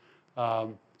prove it.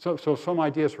 So some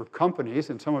ideas for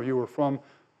companies, and some of you are from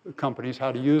companies,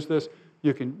 how to use this.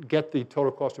 You can get the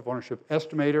total cost of ownership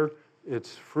estimator.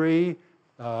 It's free.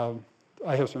 I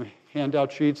have some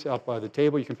handout sheets out by the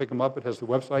table. You can pick them up. It has the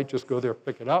website. Just go there,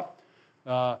 pick it up.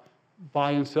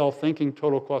 Buy and sell thinking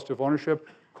total cost of ownership.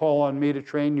 Call on me to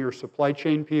train your supply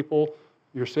chain people,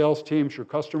 your sales teams, your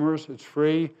customers. It's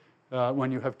free.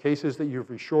 When you have cases that you've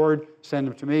reshored, send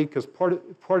them to me, because part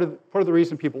of the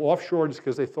reason people offshored is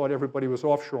because they thought everybody was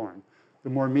offshoring. The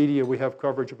more media we have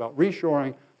coverage about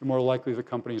reshoring, the more likely the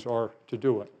companies are to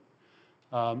do it.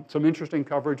 Some interesting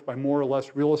coverage by more or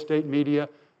less real estate media,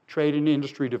 trade and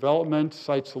industry development,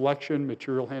 site selection,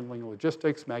 material handling and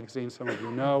logistics, magazines some of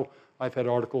you know. I've had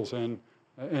articles in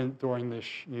during this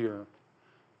year.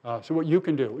 So what you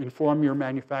can do, inform your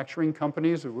manufacturing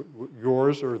companies,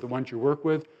 yours or the ones you work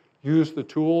with, use the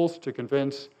tools to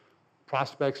convince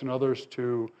prospects and others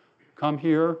to come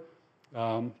here,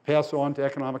 pass on to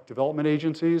economic development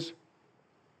agencies.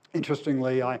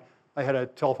 Interestingly, I had a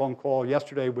telephone call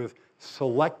yesterday with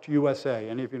Select USA.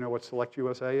 Any of you know what Select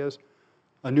USA is?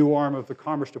 A new arm of the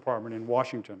Commerce Department in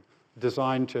Washington,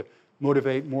 designed to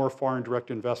motivate more foreign direct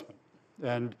investment.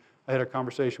 And I had a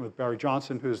conversation with Barry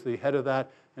Johnson, who's the head of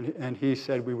that, and he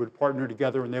said we would partner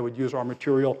together and they would use our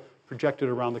material projected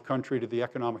around the country to the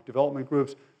economic development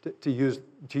groups to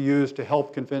use to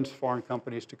help convince foreign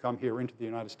companies to come here into the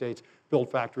United States,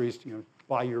 build factories,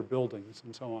 buy your buildings,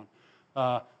 and so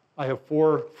on. I have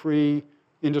 4 free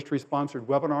industry-sponsored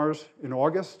webinars in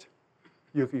August.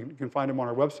 You can find them on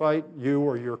our website. You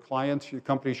or your clients, your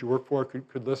companies you work for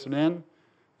could listen in.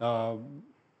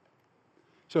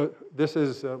 So this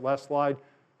is, last slide,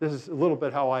 this is a little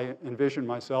bit how I envision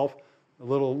myself, a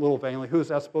little vainly. Who's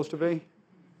that supposed to be?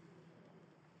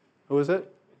 Who is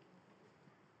it?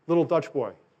 Little Dutch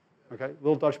boy, okay?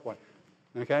 Little Dutch boy,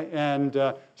 okay? And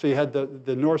so you had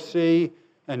the North Sea,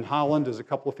 and Holland is a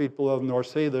couple of feet below the North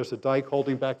Sea. There's a dike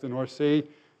holding back the North Sea,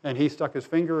 and he stuck his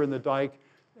finger in the dike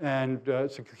and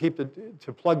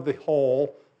to plug the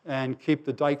hole and keep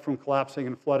the dike from collapsing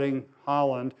and flooding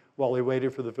Holland while he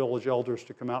waited for the village elders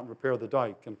to come out and repair the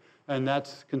dike. And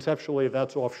that's conceptually,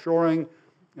 that's offshoring,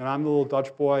 and I'm the little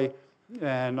Dutch boy,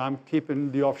 and I'm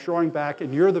keeping the offshoring back,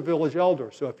 and you're the village elder.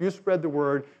 So if you spread the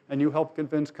word and you help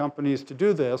convince companies to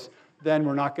do this, then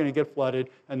we're not going to get flooded,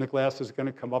 and the glass is going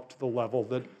to come up to the level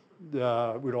that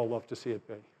we'd all love to see it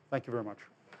be. Thank you very much.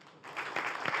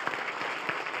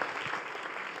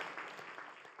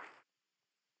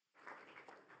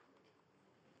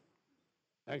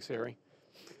 Thanks, Harry.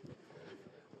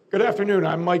 Good afternoon.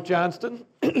 I'm Mike Johnson.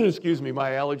 Excuse me,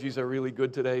 my allergies are really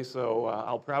good today, so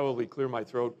I'll probably clear my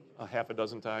throat a half a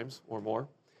dozen times or more.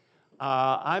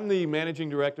 I'm the managing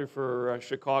director for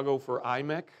Chicago for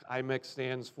IMEC. IMEC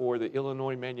stands for the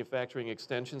Illinois Manufacturing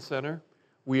Extension Center.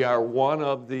 We are one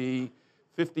of the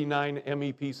 59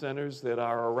 MEP centers that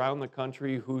are around the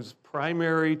country whose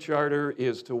primary charter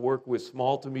is to work with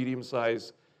small to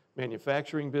medium-sized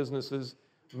manufacturing businesses,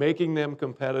 making them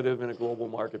competitive in a global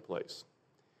marketplace.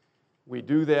 We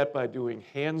do that by doing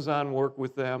hands-on work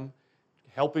with them,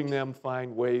 helping them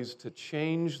find ways to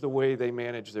change the way they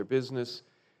manage their business,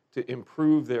 to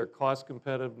improve their cost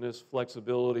competitiveness,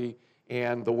 flexibility,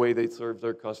 and the way they serve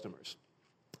their customers.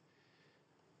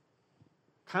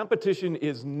 Competition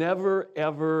is never,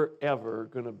 ever, ever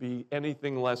going to be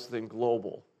anything less than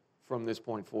global from this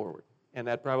point forward. And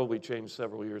that probably changed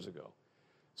several years ago.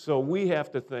 So we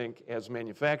have to think as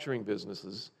manufacturing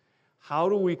businesses, how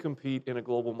do we compete in a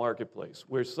global marketplace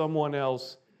where someone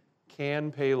else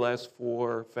can pay less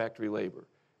for factory labor,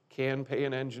 can pay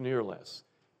an engineer less,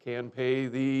 can pay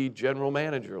the general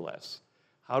manager less?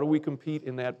 How do we compete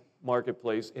in that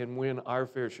marketplace and win our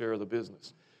fair share of the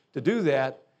business? To do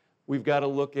that, we've got to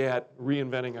look at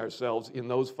reinventing ourselves in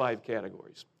those 5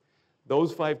 categories.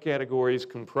 Those 5 categories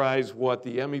comprise what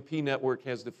the MEP network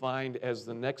has defined as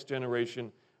the next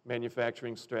generation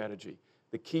manufacturing strategy,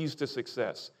 the keys to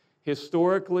success.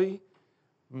 Historically,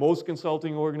 most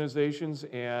consulting organizations,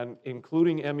 and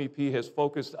including MEP, has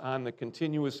focused on the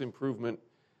continuous improvement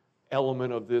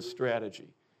element of this strategy.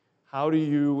 How do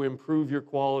you improve your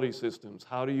quality systems?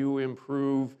 How do you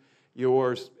improve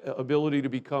your ability to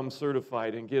become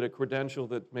certified and get a credential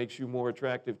that makes you more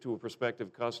attractive to a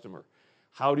prospective customer?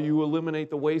 How do you eliminate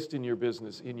the waste in your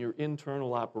business, in your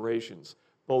internal operations,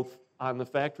 both on the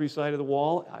factory side of the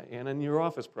wall and in your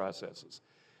office processes?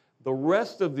 The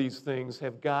rest of these things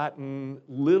have gotten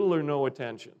little or no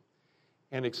attention.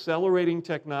 And accelerating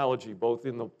technology, both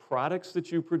in the products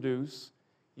that you produce,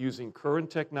 using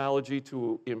current technology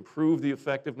to improve the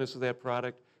effectiveness of that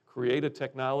product, create a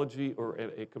technology or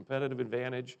a competitive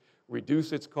advantage,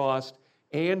 reduce its cost,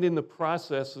 and in the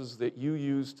processes that you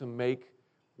use to make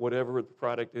whatever the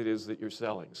product it is that you're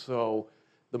selling. So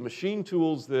the machine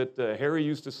tools that Harry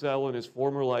used to sell in his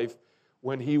former life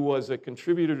when he was a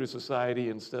contributor to society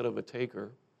instead of a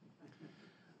taker,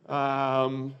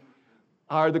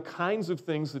 are the kinds of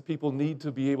things that people need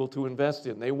to be able to invest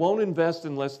in. They won't invest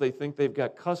unless they think they've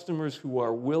got customers who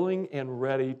are willing and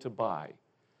ready to buy.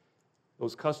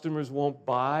 Those customers won't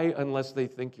buy unless they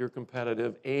think you're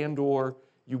competitive and or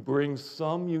you bring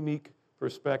some unique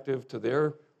perspective to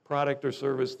their product or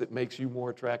service that makes you more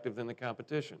attractive than the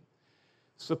competition.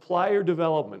 Supplier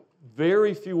development.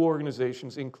 Very few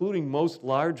organizations, including most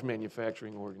large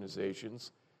manufacturing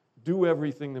organizations, do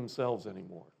everything themselves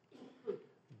anymore.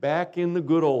 Back in the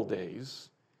good old days,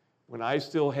 when I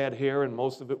still had hair and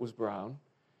most of it was brown,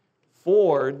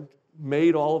 Ford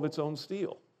made all of its own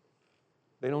steel.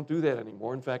 They don't do that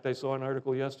anymore. In fact, I saw an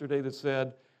article yesterday that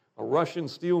said a Russian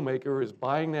steelmaker is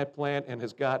buying that plant and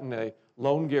has gotten a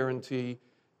loan guarantee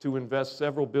to invest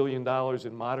several $billions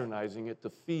in modernizing it to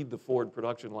feed the Ford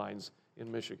production lines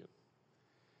in Michigan.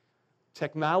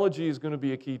 Technology is going to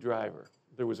be a key driver.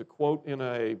 There was a quote in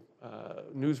a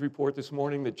news report this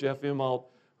morning that Jeff Immelt,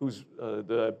 who's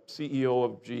the CEO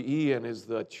of GE and is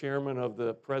the chairman of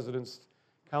the President's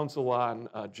Council on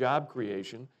Job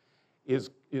Creation, is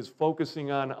focusing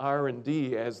on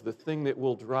R&D as the thing that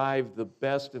will drive the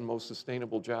best and most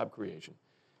sustainable job creation.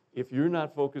 If you're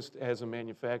not focused as a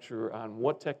manufacturer on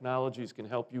what technologies can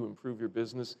help you improve your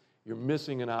business, you're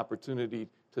missing an opportunity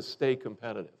to stay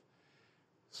competitive.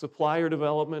 Supplier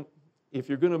development, if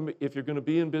you're going to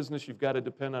be in business, you've got to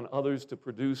depend on others to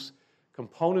produce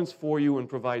components for you and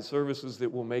provide services that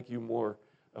will make you more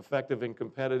effective and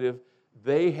competitive.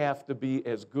 They have to be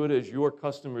as good as your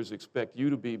customers expect you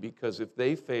to be, because if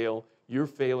they fail, you're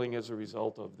failing as a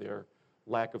result of their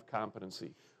lack of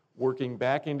competency. Working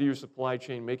back into your supply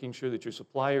chain, making sure that your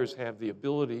suppliers have the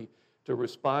ability to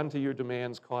respond to your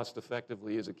demands cost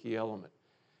effectively is a key element.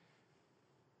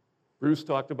 Bruce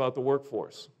talked about the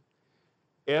workforce.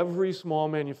 Every small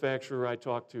manufacturer I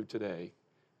talk to today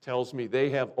tells me they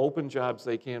have open jobs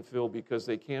they can't fill because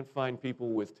they can't find people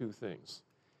with 2 things.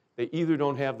 They either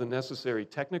don't have the necessary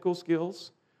technical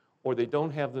skills or they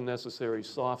don't have the necessary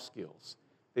soft skills.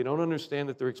 They don't understand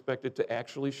that they're expected to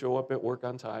actually show up at work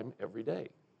on time every day.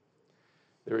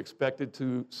 They're expected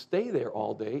to stay there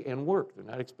all day and work. They're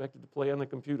not expected to play on the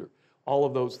computer. All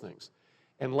of those things.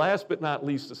 And last but not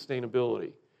least,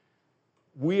 sustainability.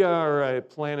 We are a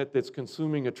planet that's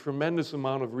consuming a tremendous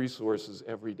amount of resources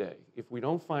every day. If we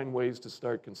don't find ways to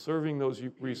start conserving those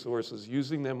resources,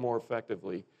 using them more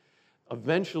effectively,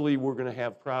 eventually we're going to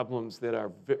have problems that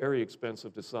are very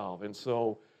expensive to solve. And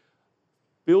so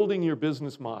building your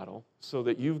business model so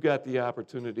that you've got the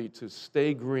opportunity to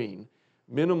stay green,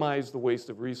 minimize the waste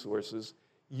of resources,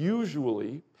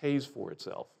 usually pays for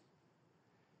itself.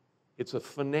 It's a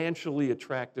financially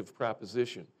attractive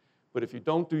proposition. But if you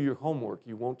don't do your homework,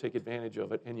 you won't take advantage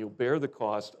of it, and you'll bear the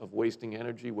cost of wasting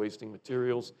energy, wasting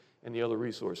materials, and the other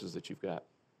resources that you've got.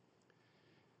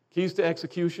 Keys to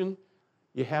execution: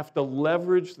 you have to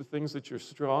leverage the things that you're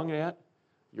strong at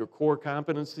your core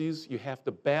competencies. You have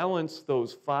to balance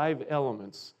those 5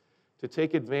 elements to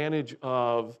take advantage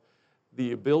of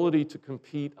the ability to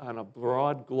compete on a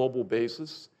broad global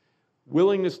basis.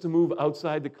 Willingness to move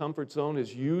outside the comfort zone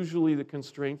is usually the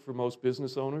constraint for most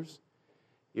business owners.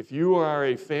 If you are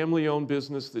a family-owned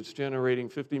business that's generating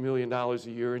 $50 million a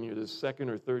year and you're the 2nd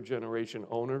or 3rd generation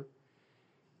owner,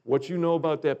 what you know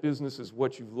about that business is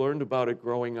what you've learned about it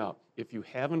growing up. If you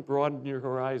haven't broadened your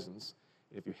horizons,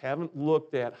 if you haven't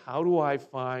looked at how do I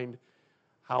find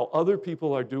how other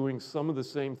people are doing some of the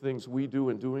same things we do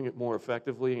and doing it more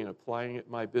effectively and applying it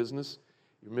in my business,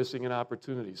 you're missing an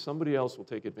opportunity. Somebody else will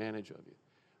take advantage of you.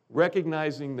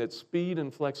 Recognizing that speed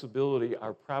and flexibility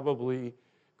are probably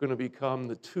going to become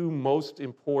the 2 most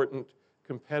important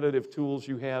competitive tools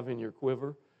you have in your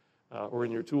quiver or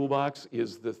in your toolbox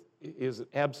is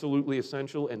absolutely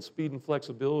essential, and speed and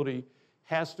flexibility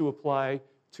has to apply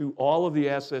to all of the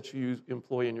assets you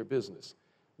employ in your business,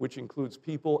 which includes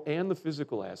people and the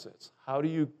physical assets. How do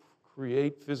you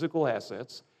create physical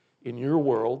assets in your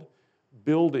world,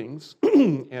 buildings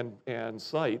and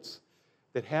sites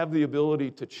that have the ability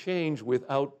to change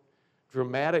without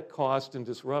dramatic cost and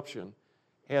disruption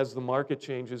as the market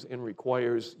changes and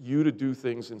requires you to do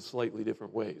things in slightly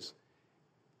different ways?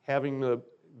 Having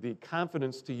the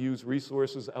confidence to use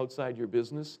resources outside your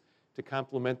business to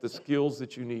complement the skills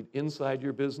that you need inside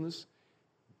your business,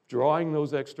 drawing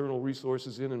those external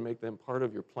resources in and make them part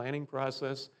of your planning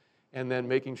process, and then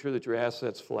making sure that your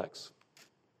assets flex.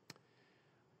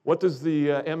 What does the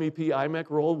MEP IMEC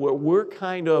role? Well, we're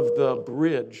kind of the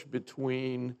bridge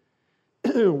between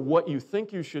what you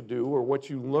think you should do or what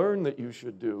you learn that you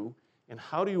should do, and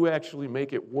how do you actually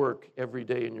make it work every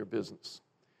day in your business.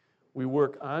 We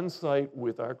work on site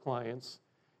with our clients,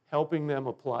 helping them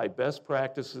apply best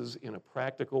practices in a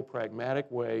practical, pragmatic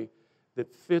way that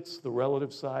fits the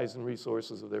relative size and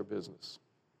resources of their business.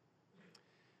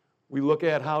 We look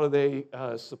at how do they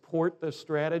support the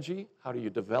strategy, how do you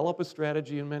develop a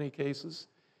strategy in many cases,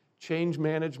 change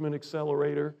management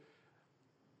accelerator.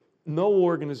 No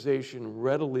organization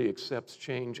readily accepts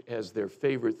change as their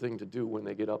favorite thing to do when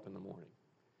they get up in the morning.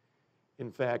 In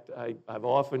fact, I've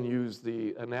often used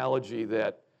the analogy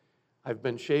that I've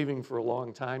been shaving for a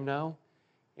long time now,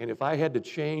 and if I had to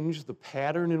change the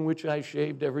pattern in which I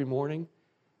shaved every morning,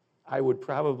 I would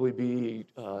probably be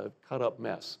a cut-up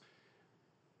mess.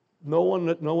 No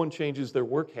one changes their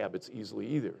work habits easily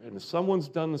either, and if someone's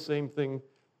done the same thing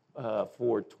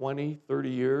for 20, 30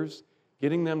 years,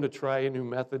 getting them to try a new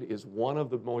method is one of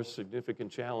the more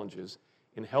significant challenges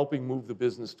in helping move the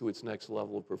business to its next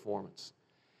level of performance.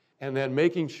 And then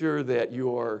making sure that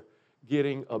you're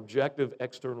getting objective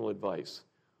external advice.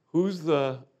 Who's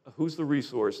the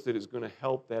resource that is going to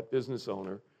help that business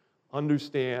owner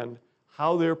understand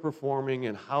how they're performing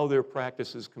and how their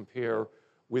practices compare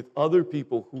with other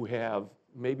people who have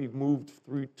maybe moved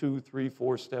through 2, 3,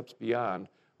 4 steps beyond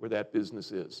where that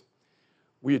business is.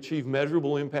 We achieve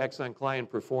measurable impacts on client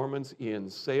performance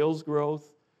in sales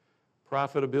growth,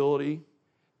 profitability,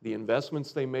 the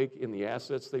investments they make in the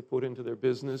assets they put into their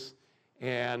business,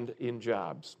 and in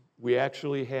jobs. We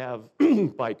actually have,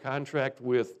 by contract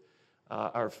with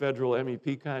our federal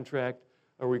MEP contract,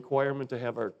 a requirement to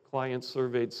have our clients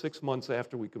surveyed 6 months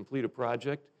after we complete a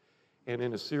project, and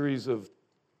in a series of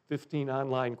 15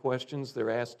 online questions,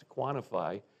 they're asked to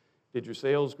quantify, did your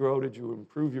sales grow? Did you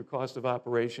improve your cost of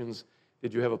operations?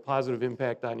 Did you have a positive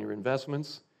impact on your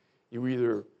investments? You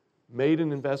either made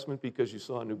an investment because you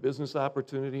saw a new business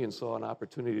opportunity and saw an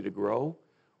opportunity to grow,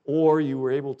 or you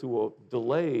were able to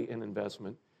delay an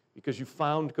investment because you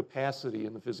found capacity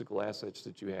in the physical assets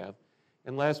that you have.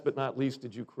 And last but not least,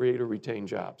 did you create or retain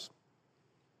jobs?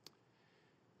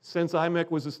 Since IMEC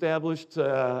was established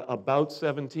about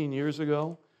 17 years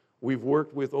ago, we've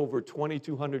worked with over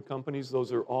 2,200 companies.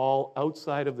 Those are all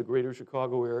outside of the greater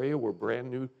Chicago area. We're brand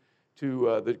new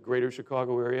to the greater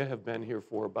Chicago area, have been here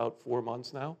for about 4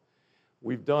 months now.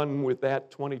 We've done with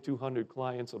that 2,200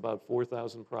 clients about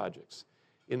 4,000 projects.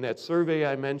 In that survey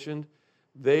I mentioned,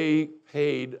 they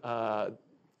paid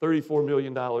 $34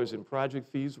 million in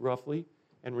project fees, roughly,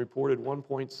 and reported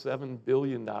 $1.7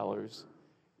 billion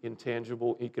in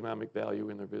tangible economic value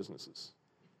in their businesses.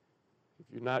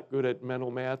 If you're not good at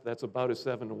mental math, that's about a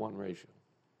 7-to-1 ratio.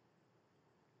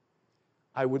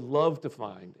 I would love to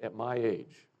find, at my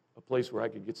age, a place where I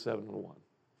could get 7-to-1.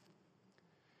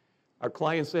 Our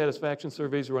client satisfaction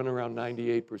surveys run around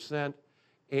 98%,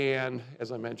 and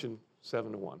as I mentioned,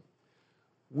 7-to-1.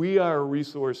 We are a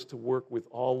resource to work with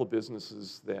all the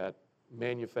businesses that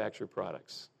manufacture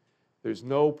products. There's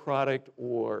no product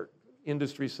or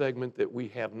industry segment that we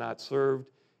have not served,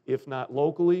 if not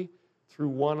locally, through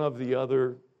one of the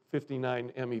other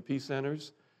 59 MEP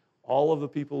centers. All of the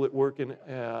people that work in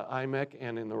IMEC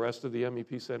and in the rest of the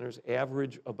MEP centers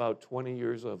average about 20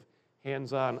 years of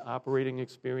hands-on operating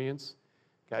experience.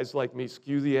 Guys like me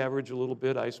skew the average a little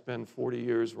bit. I spend 40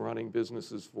 years running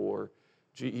businesses for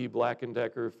GE Black &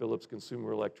 Decker, Philips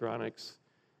Consumer Electronics,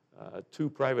 2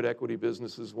 private equity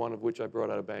businesses, one of which I brought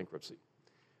out of bankruptcy.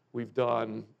 We've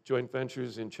done joint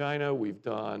ventures in China. We've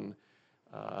done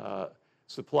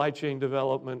supply chain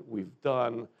development. We've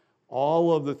done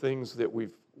all of the things that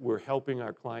we're helping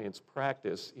our clients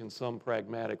practice in some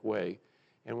pragmatic way.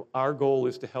 And our goal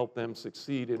is to help them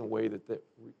succeed in a way that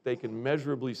they can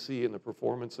measurably see in the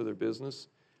performance of their business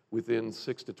within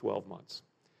 6 to 12 months.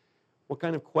 What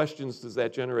kind of questions does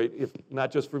that generate, if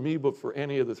not just for me, but for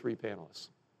any of the 3 panelists?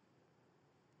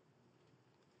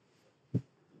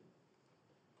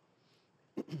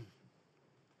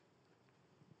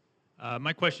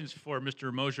 My question is for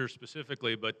Mr. Moser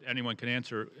specifically, but anyone can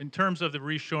answer. In terms of the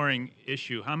reshoring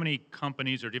issue, how many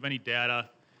companies, or do you have any data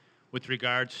with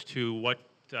regards to what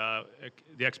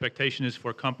the expectation is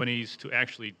for companies to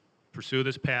actually pursue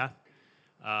this path?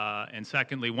 And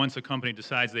secondly, once a company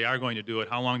decides they are going to do it,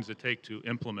 how long does it take to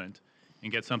implement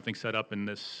and get something set up in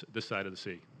this side of the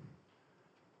sea?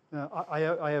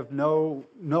 I have no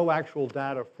actual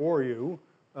data for you.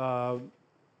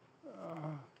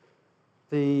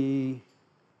 In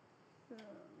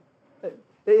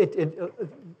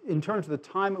terms of the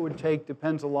time it would take,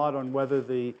 depends a lot on whether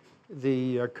the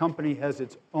company has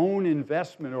its own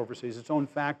investment overseas, its own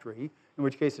factory, in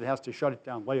which case it has to shut it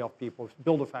down, lay off people,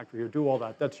 build a factory here, do all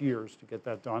that. That's years to get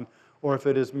that done. Or if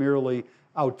it is merely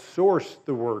outsourced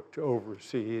the work to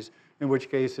overseas, in which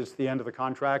case it's the end of the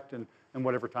contract and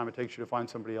whatever time it takes you to find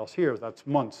somebody else here, that's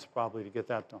months probably to get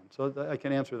that done. So I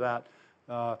can answer that.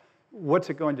 What's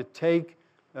it going to take?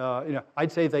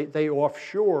 I'd say they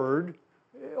offshored,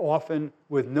 often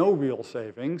with no real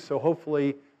savings. So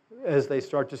hopefully, as they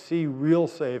start to see real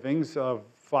savings of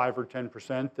 5 or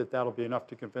 10%, that'll be enough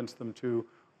to convince them to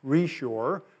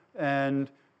reshore. And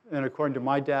according to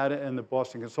my data and the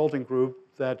Boston Consulting Group,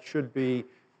 that should be,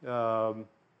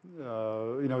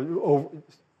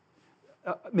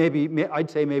 maybe I'd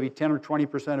say maybe 10 or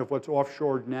 20% of what's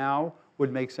offshored now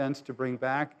would make sense to bring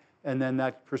back, and then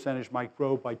that percentage might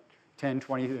grow by 10,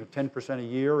 20, 10% a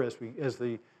year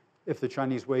if the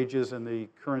Chinese wages and the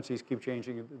currencies keep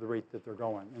changing at the rate that they're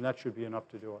going, and that should be enough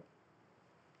to do it.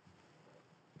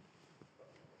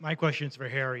 My question is for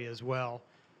Harry as well.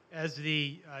 As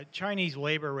the Chinese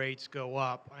labor rates go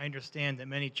up, I understand that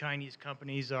many Chinese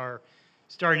companies are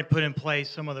starting to put in place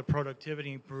some of the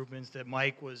productivity improvements that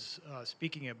Mike was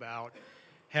speaking about.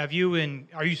 Are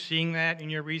you seeing that in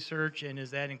your research, and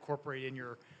is that incorporated in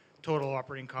your total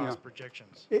operating cost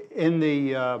projections? In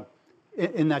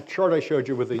that chart I showed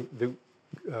you with the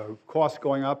costs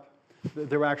going up,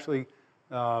 they're actually,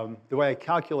 the way I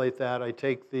calculate that, I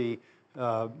take the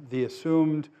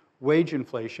assumed wage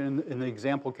inflation, in the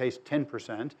example case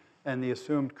 10%, and the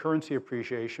assumed currency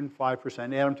appreciation 5%,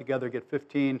 add them together, get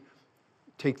 15,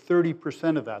 take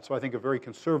 30% of that. So I think a very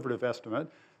conservative estimate.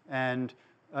 And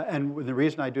the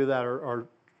reason I do that are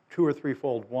 2 or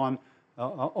 3-fold. One,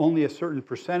 only a certain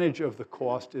percentage of the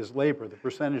cost is labor. The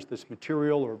percentage that's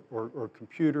material or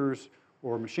computers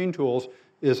or machine tools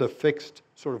is a fixed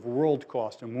sort of world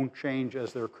cost and won't change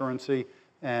as their currency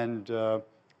and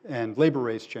labor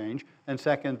rates change. And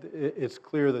second, it's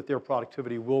clear that their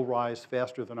productivity will rise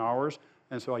faster than ours.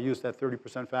 And so I use that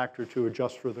 30% factor to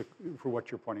adjust for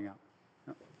what you're pointing out.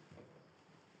 Yeah.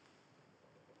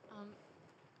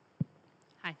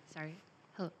 Hi, sorry.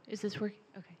 Hello, is this working?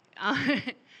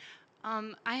 Okay.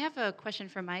 I have a question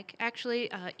for Mike. Actually,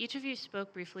 each of you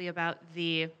spoke briefly about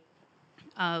the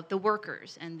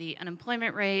workers and the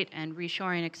unemployment rate and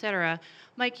reshoring, et cetera.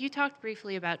 Mike, you talked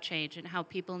briefly about change and how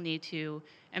people need to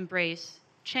embrace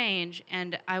change.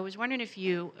 And I was wondering if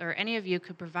you or any of you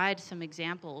could provide some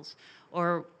examples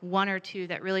or 1 or 2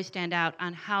 that really stand out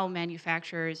on how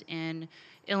manufacturers in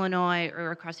Illinois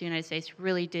or across the United States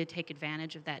really did take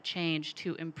advantage of that change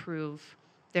to improve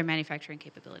their manufacturing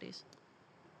capabilities.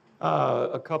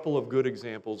 A couple of good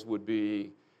examples would be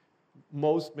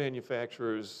most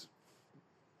manufacturers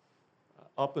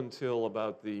up until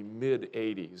about the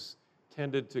mid-'80s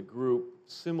tended to group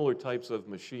similar types of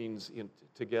machines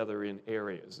together in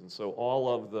areas. And so all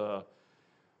of the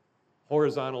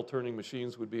horizontal turning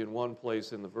machines would be in one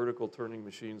place, and the vertical turning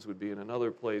machines would be in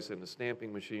another place, and the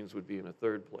stamping machines would be in a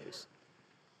third place.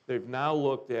 They've now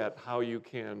looked at how you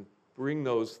can bring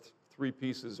those 3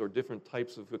 pieces or different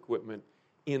types of equipment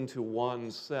into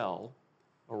one cell,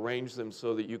 arrange them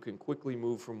so that you can quickly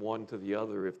move from one to the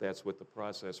other if that's what the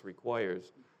process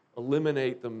requires,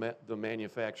 eliminate the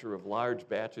manufacture of large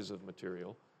batches of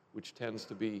material, which tends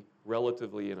to be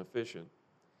relatively inefficient,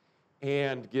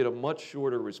 and get a much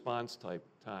shorter response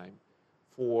time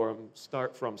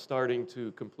from starting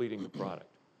to completing the product.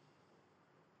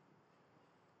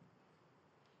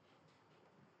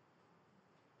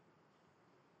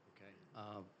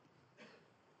 Okay.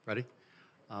 Ready?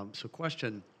 So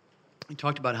question, you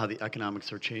talked about how the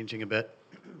economics are changing a bit,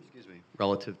 excuse me,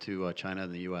 relative to China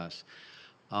and the U.S.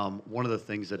 One of the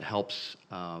things that helps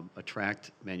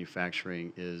attract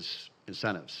manufacturing is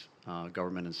incentives,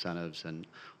 government incentives and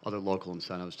other local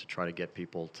incentives to try to get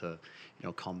people to,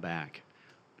 come back.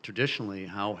 Traditionally,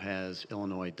 how has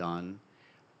Illinois done?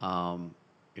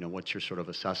 What's your sort of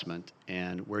assessment,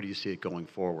 and where do you see it going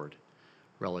forward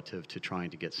relative to trying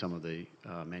to get some of the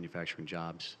manufacturing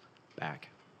jobs back?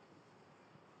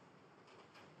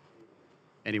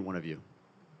 Any one of you?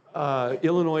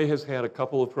 Illinois has had a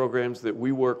couple of programs that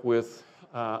we work with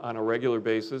on a regular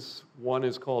basis. One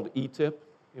is called ETIP,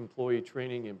 Employee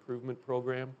Training Improvement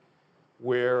Program,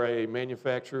 where a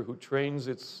manufacturer who trains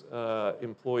its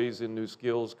employees in new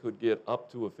skills could get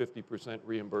up to a 50%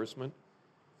 reimbursement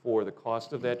for the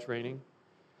cost of that training.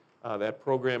 That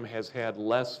program has had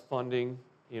less funding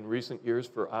in recent years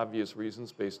for obvious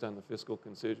reasons based on the fiscal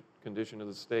condition of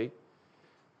the state.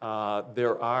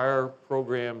 There are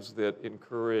programs that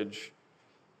encourage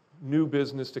new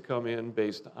business to come in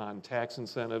based on tax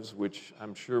incentives, which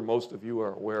I'm sure most of you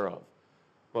are aware of.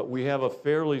 But we have a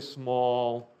fairly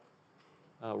small,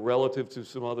 relative to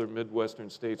some other Midwestern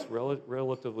states,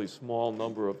 relatively small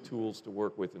number of tools to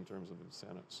work with in terms of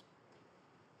incentives.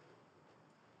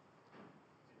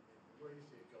 Where do you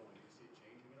see it going? Do you see it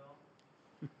changing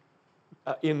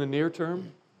at all? In the near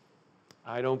term,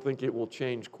 I don't think it will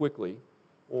change quickly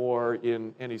or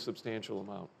in any substantial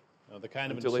amount The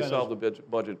kind of until they solve the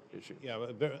budget issue. Yeah,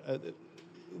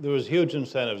 there was huge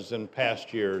incentives in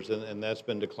past years, and that's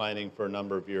been declining for a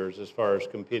number of years as far as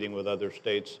competing with other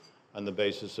states on the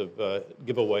basis of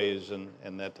giveaways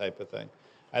and that type of thing.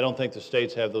 I don't think the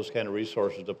states have those kind of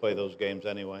resources to play those games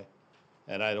anyway,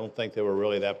 and I don't think they were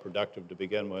really that productive to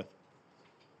begin with.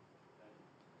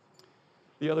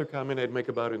 The other comment I'd make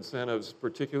about incentives,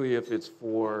 particularly if it's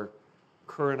for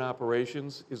current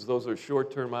operations, is those are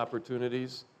short-term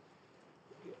opportunities.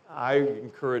 I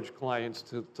encourage clients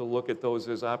to look at those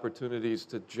as opportunities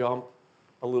to jump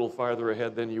a little farther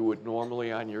ahead than you would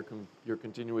normally on your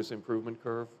continuous improvement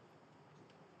curve.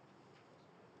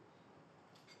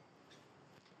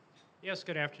 Yes,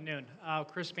 good afternoon.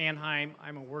 Chris Manheim.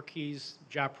 I'm a WorkKeys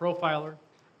job profiler,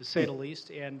 to say the least,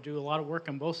 and do a lot of work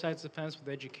on both sides of the fence with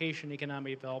education,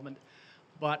 economic development,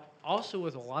 but also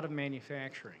with a lot of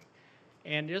manufacturing.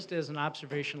 And just as an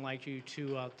observation, I'd like you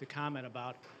to comment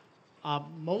about,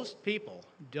 most people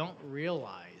don't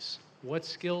realize what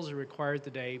skills are required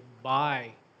today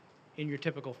in your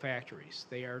typical factories.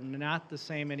 They are not the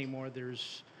same anymore.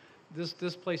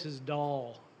 This place is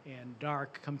dull and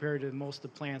dark compared to most of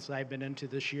the plants that I've been into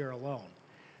this year alone,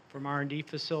 from R&D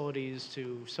facilities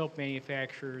to soap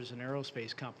manufacturers and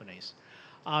aerospace companies.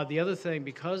 The other thing,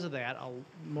 because of that,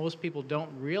 most people don't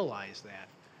realize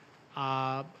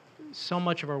that. So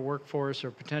much of our workforce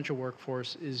or potential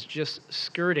workforce is just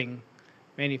skirting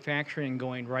manufacturing,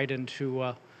 going right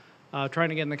into trying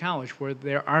to get into college where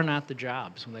there are not the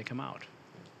jobs when they come out.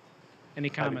 Any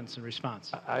comments in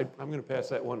response? I'm going to pass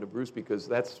that one to Bruce because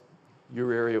that's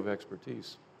your area of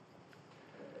expertise.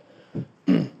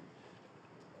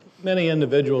 Many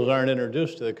individuals aren't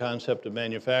introduced to the concept of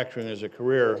manufacturing as a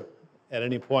career at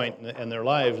any point in their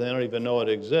lives. They don't even know it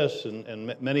exists,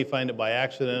 and many find it by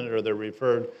accident, or they're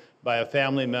referred by a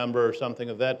family member or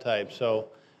something of that type. So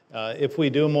if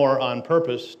we do more on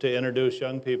purpose to introduce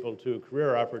young people to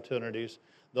career opportunities,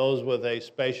 those with a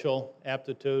spatial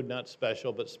aptitude, not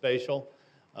special, but spatial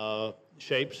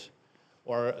shapes,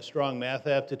 or a strong math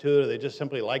aptitude, or they just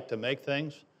simply like to make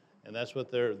things, and that's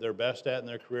what they're best at in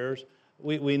their careers.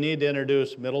 We need to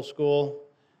introduce middle school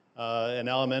and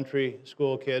elementary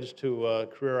school kids to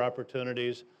career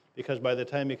opportunities, because by the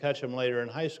time you catch them later in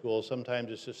high school, sometimes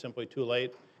it's just simply too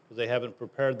late because they haven't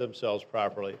prepared themselves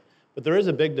properly. But there is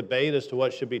a big debate as to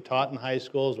what should be taught in high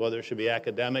schools, whether it should be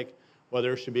academic,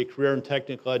 whether it should be career and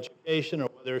technical education, or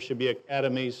whether it should be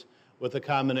academies with a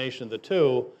combination of the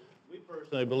two. We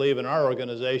personally believe in our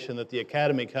organization that the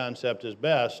academy concept is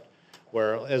best,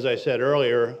 where, as I said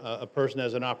earlier, a person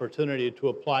has an opportunity to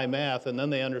apply math, and then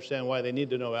they understand why they need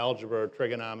to know algebra or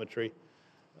trigonometry.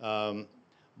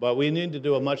 But we need to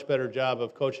do a much better job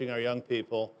of coaching our young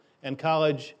people. And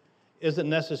college isn't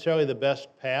necessarily the best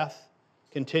path.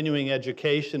 Continuing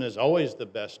education is always the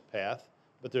best path,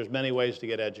 but there's many ways to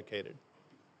get educated.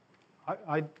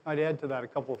 I'd add to that a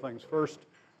couple of things. First,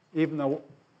 even though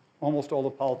almost all the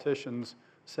politicians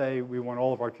say we want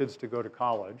all of our kids to go to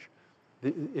college,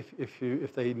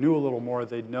 if they knew a little more,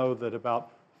 they'd know that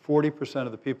about 40%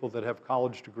 of the people that have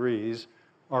college degrees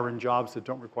are in jobs that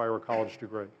don't require a college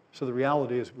degree. So the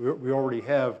reality is we already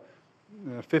have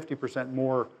 50%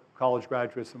 more college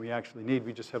graduates than we actually need.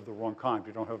 We just have the wrong kind.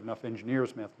 We don't have enough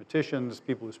engineers, mathematicians,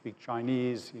 people who speak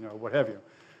Chinese, what have you.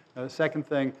 The second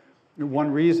thing,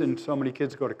 one reason so many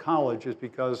kids go to college is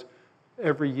because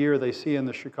every year they see in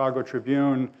the Chicago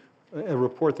Tribune a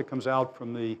report that comes out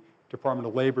from the Department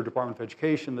of Labor, Department of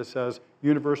Education that says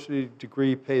university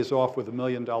degree pays off with $1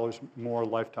 million more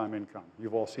lifetime income.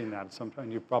 You've all seen that.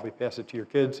 Sometimes you probably pass it to your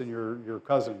kids and your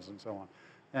cousins and so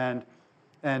on.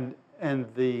 And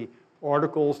the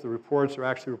articles, the reports are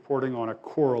actually reporting on a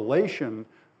correlation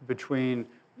between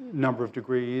number of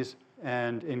degrees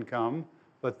and income,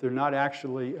 but they're not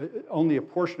actually, only a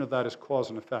portion of that is cause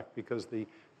and effect, because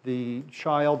the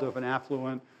child of an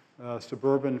affluent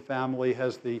suburban family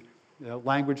has the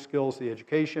language skills, the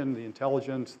education, the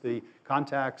intelligence, the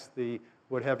contacts, the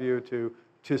what have you,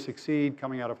 to succeed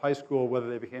coming out of high school. Whether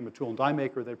they became a tool and die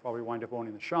maker, they'd probably wind up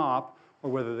owning the shop,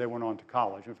 or whether they went on to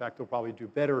college. In fact, they'll probably do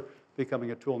better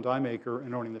becoming a tool and die maker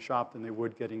and owning the shop than they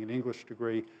would getting an English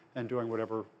degree and doing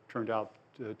whatever turned out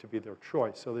to be their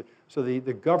choice. So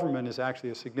the government is actually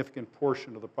a significant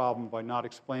portion of the problem by not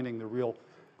explaining the real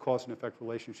cause and effect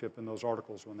relationship in those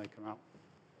articles when they come out.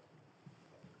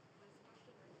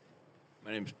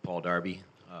 My name is Paul Darby,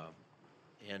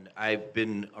 and I've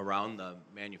been around the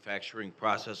manufacturing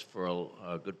process for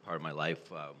a good part of my life.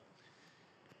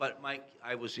 But Mike,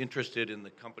 I was interested in the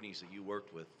companies that you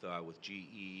worked with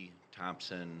GE,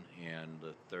 Thompson, and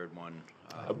the third one,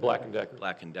 Black & Decker.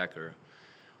 Black & Decker.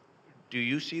 Do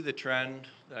you see the trend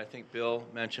that I think Bill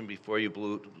mentioned before you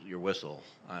blew your whistle?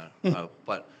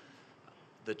 But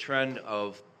the trend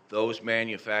of those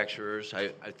manufacturers,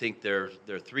 I think there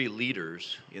are three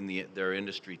leaders in their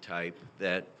industry type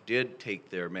that did take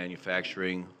their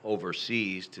manufacturing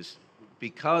overseas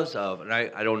because of, and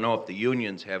I don't know if the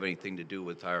unions have anything to do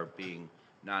with our being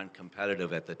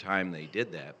non-competitive at the time they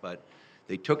did that, but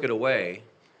they took it away.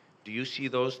 Do you see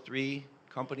those three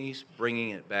companies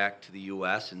bringing it back to the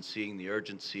U.S. and seeing the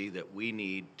urgency that we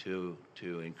need to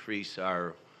increase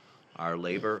our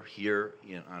labor here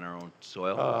on our own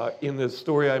soil? In the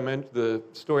story I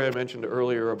mentioned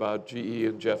earlier about GE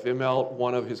and Jeff Immelt,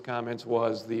 one of his comments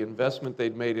was the investment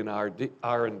they'd made in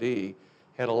R&D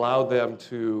had allowed them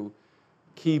to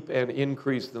keep and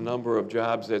increase the number of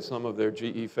jobs at some of their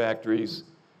GE factories,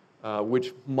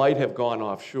 which might have gone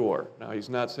offshore. Now, he's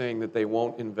not saying that they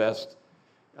won't invest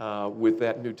with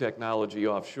that new technology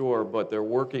offshore, but they're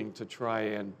working to try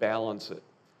and balance it.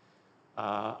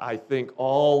 I think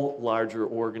all larger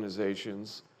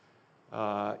organizations,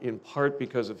 in part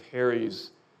because of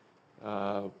Harry's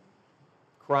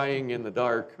crying in the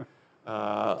dark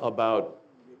about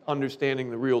understanding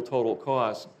the real total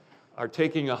cost, are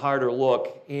taking a harder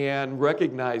look and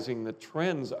recognizing that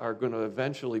trends are going to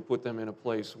eventually put them in a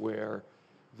place where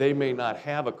they may not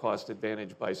have a cost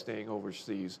advantage by staying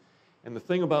overseas. And the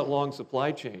thing about long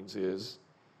supply chains is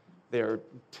they're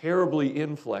terribly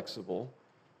inflexible.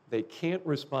 They can't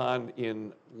respond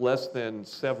in less than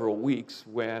several weeks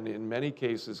when, in many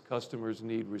cases, customers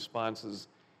need responses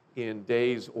in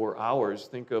days or hours.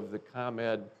 Think of the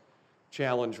ComEd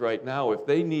challenge right now. If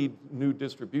they need new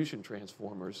distribution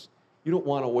transformers, you don't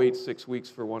want to wait 6 weeks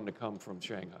for one to come from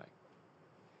Shanghai.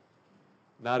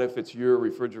 Not if it's your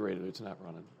refrigerator that's not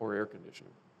running, or air conditioner.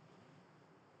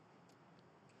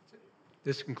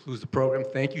 This concludes the program.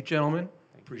 Thank you, gentlemen.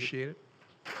 Appreciate it.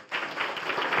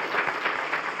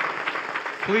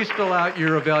 Please fill out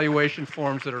your evaluation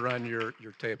forms that are on your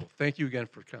table. Thank you again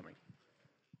for coming.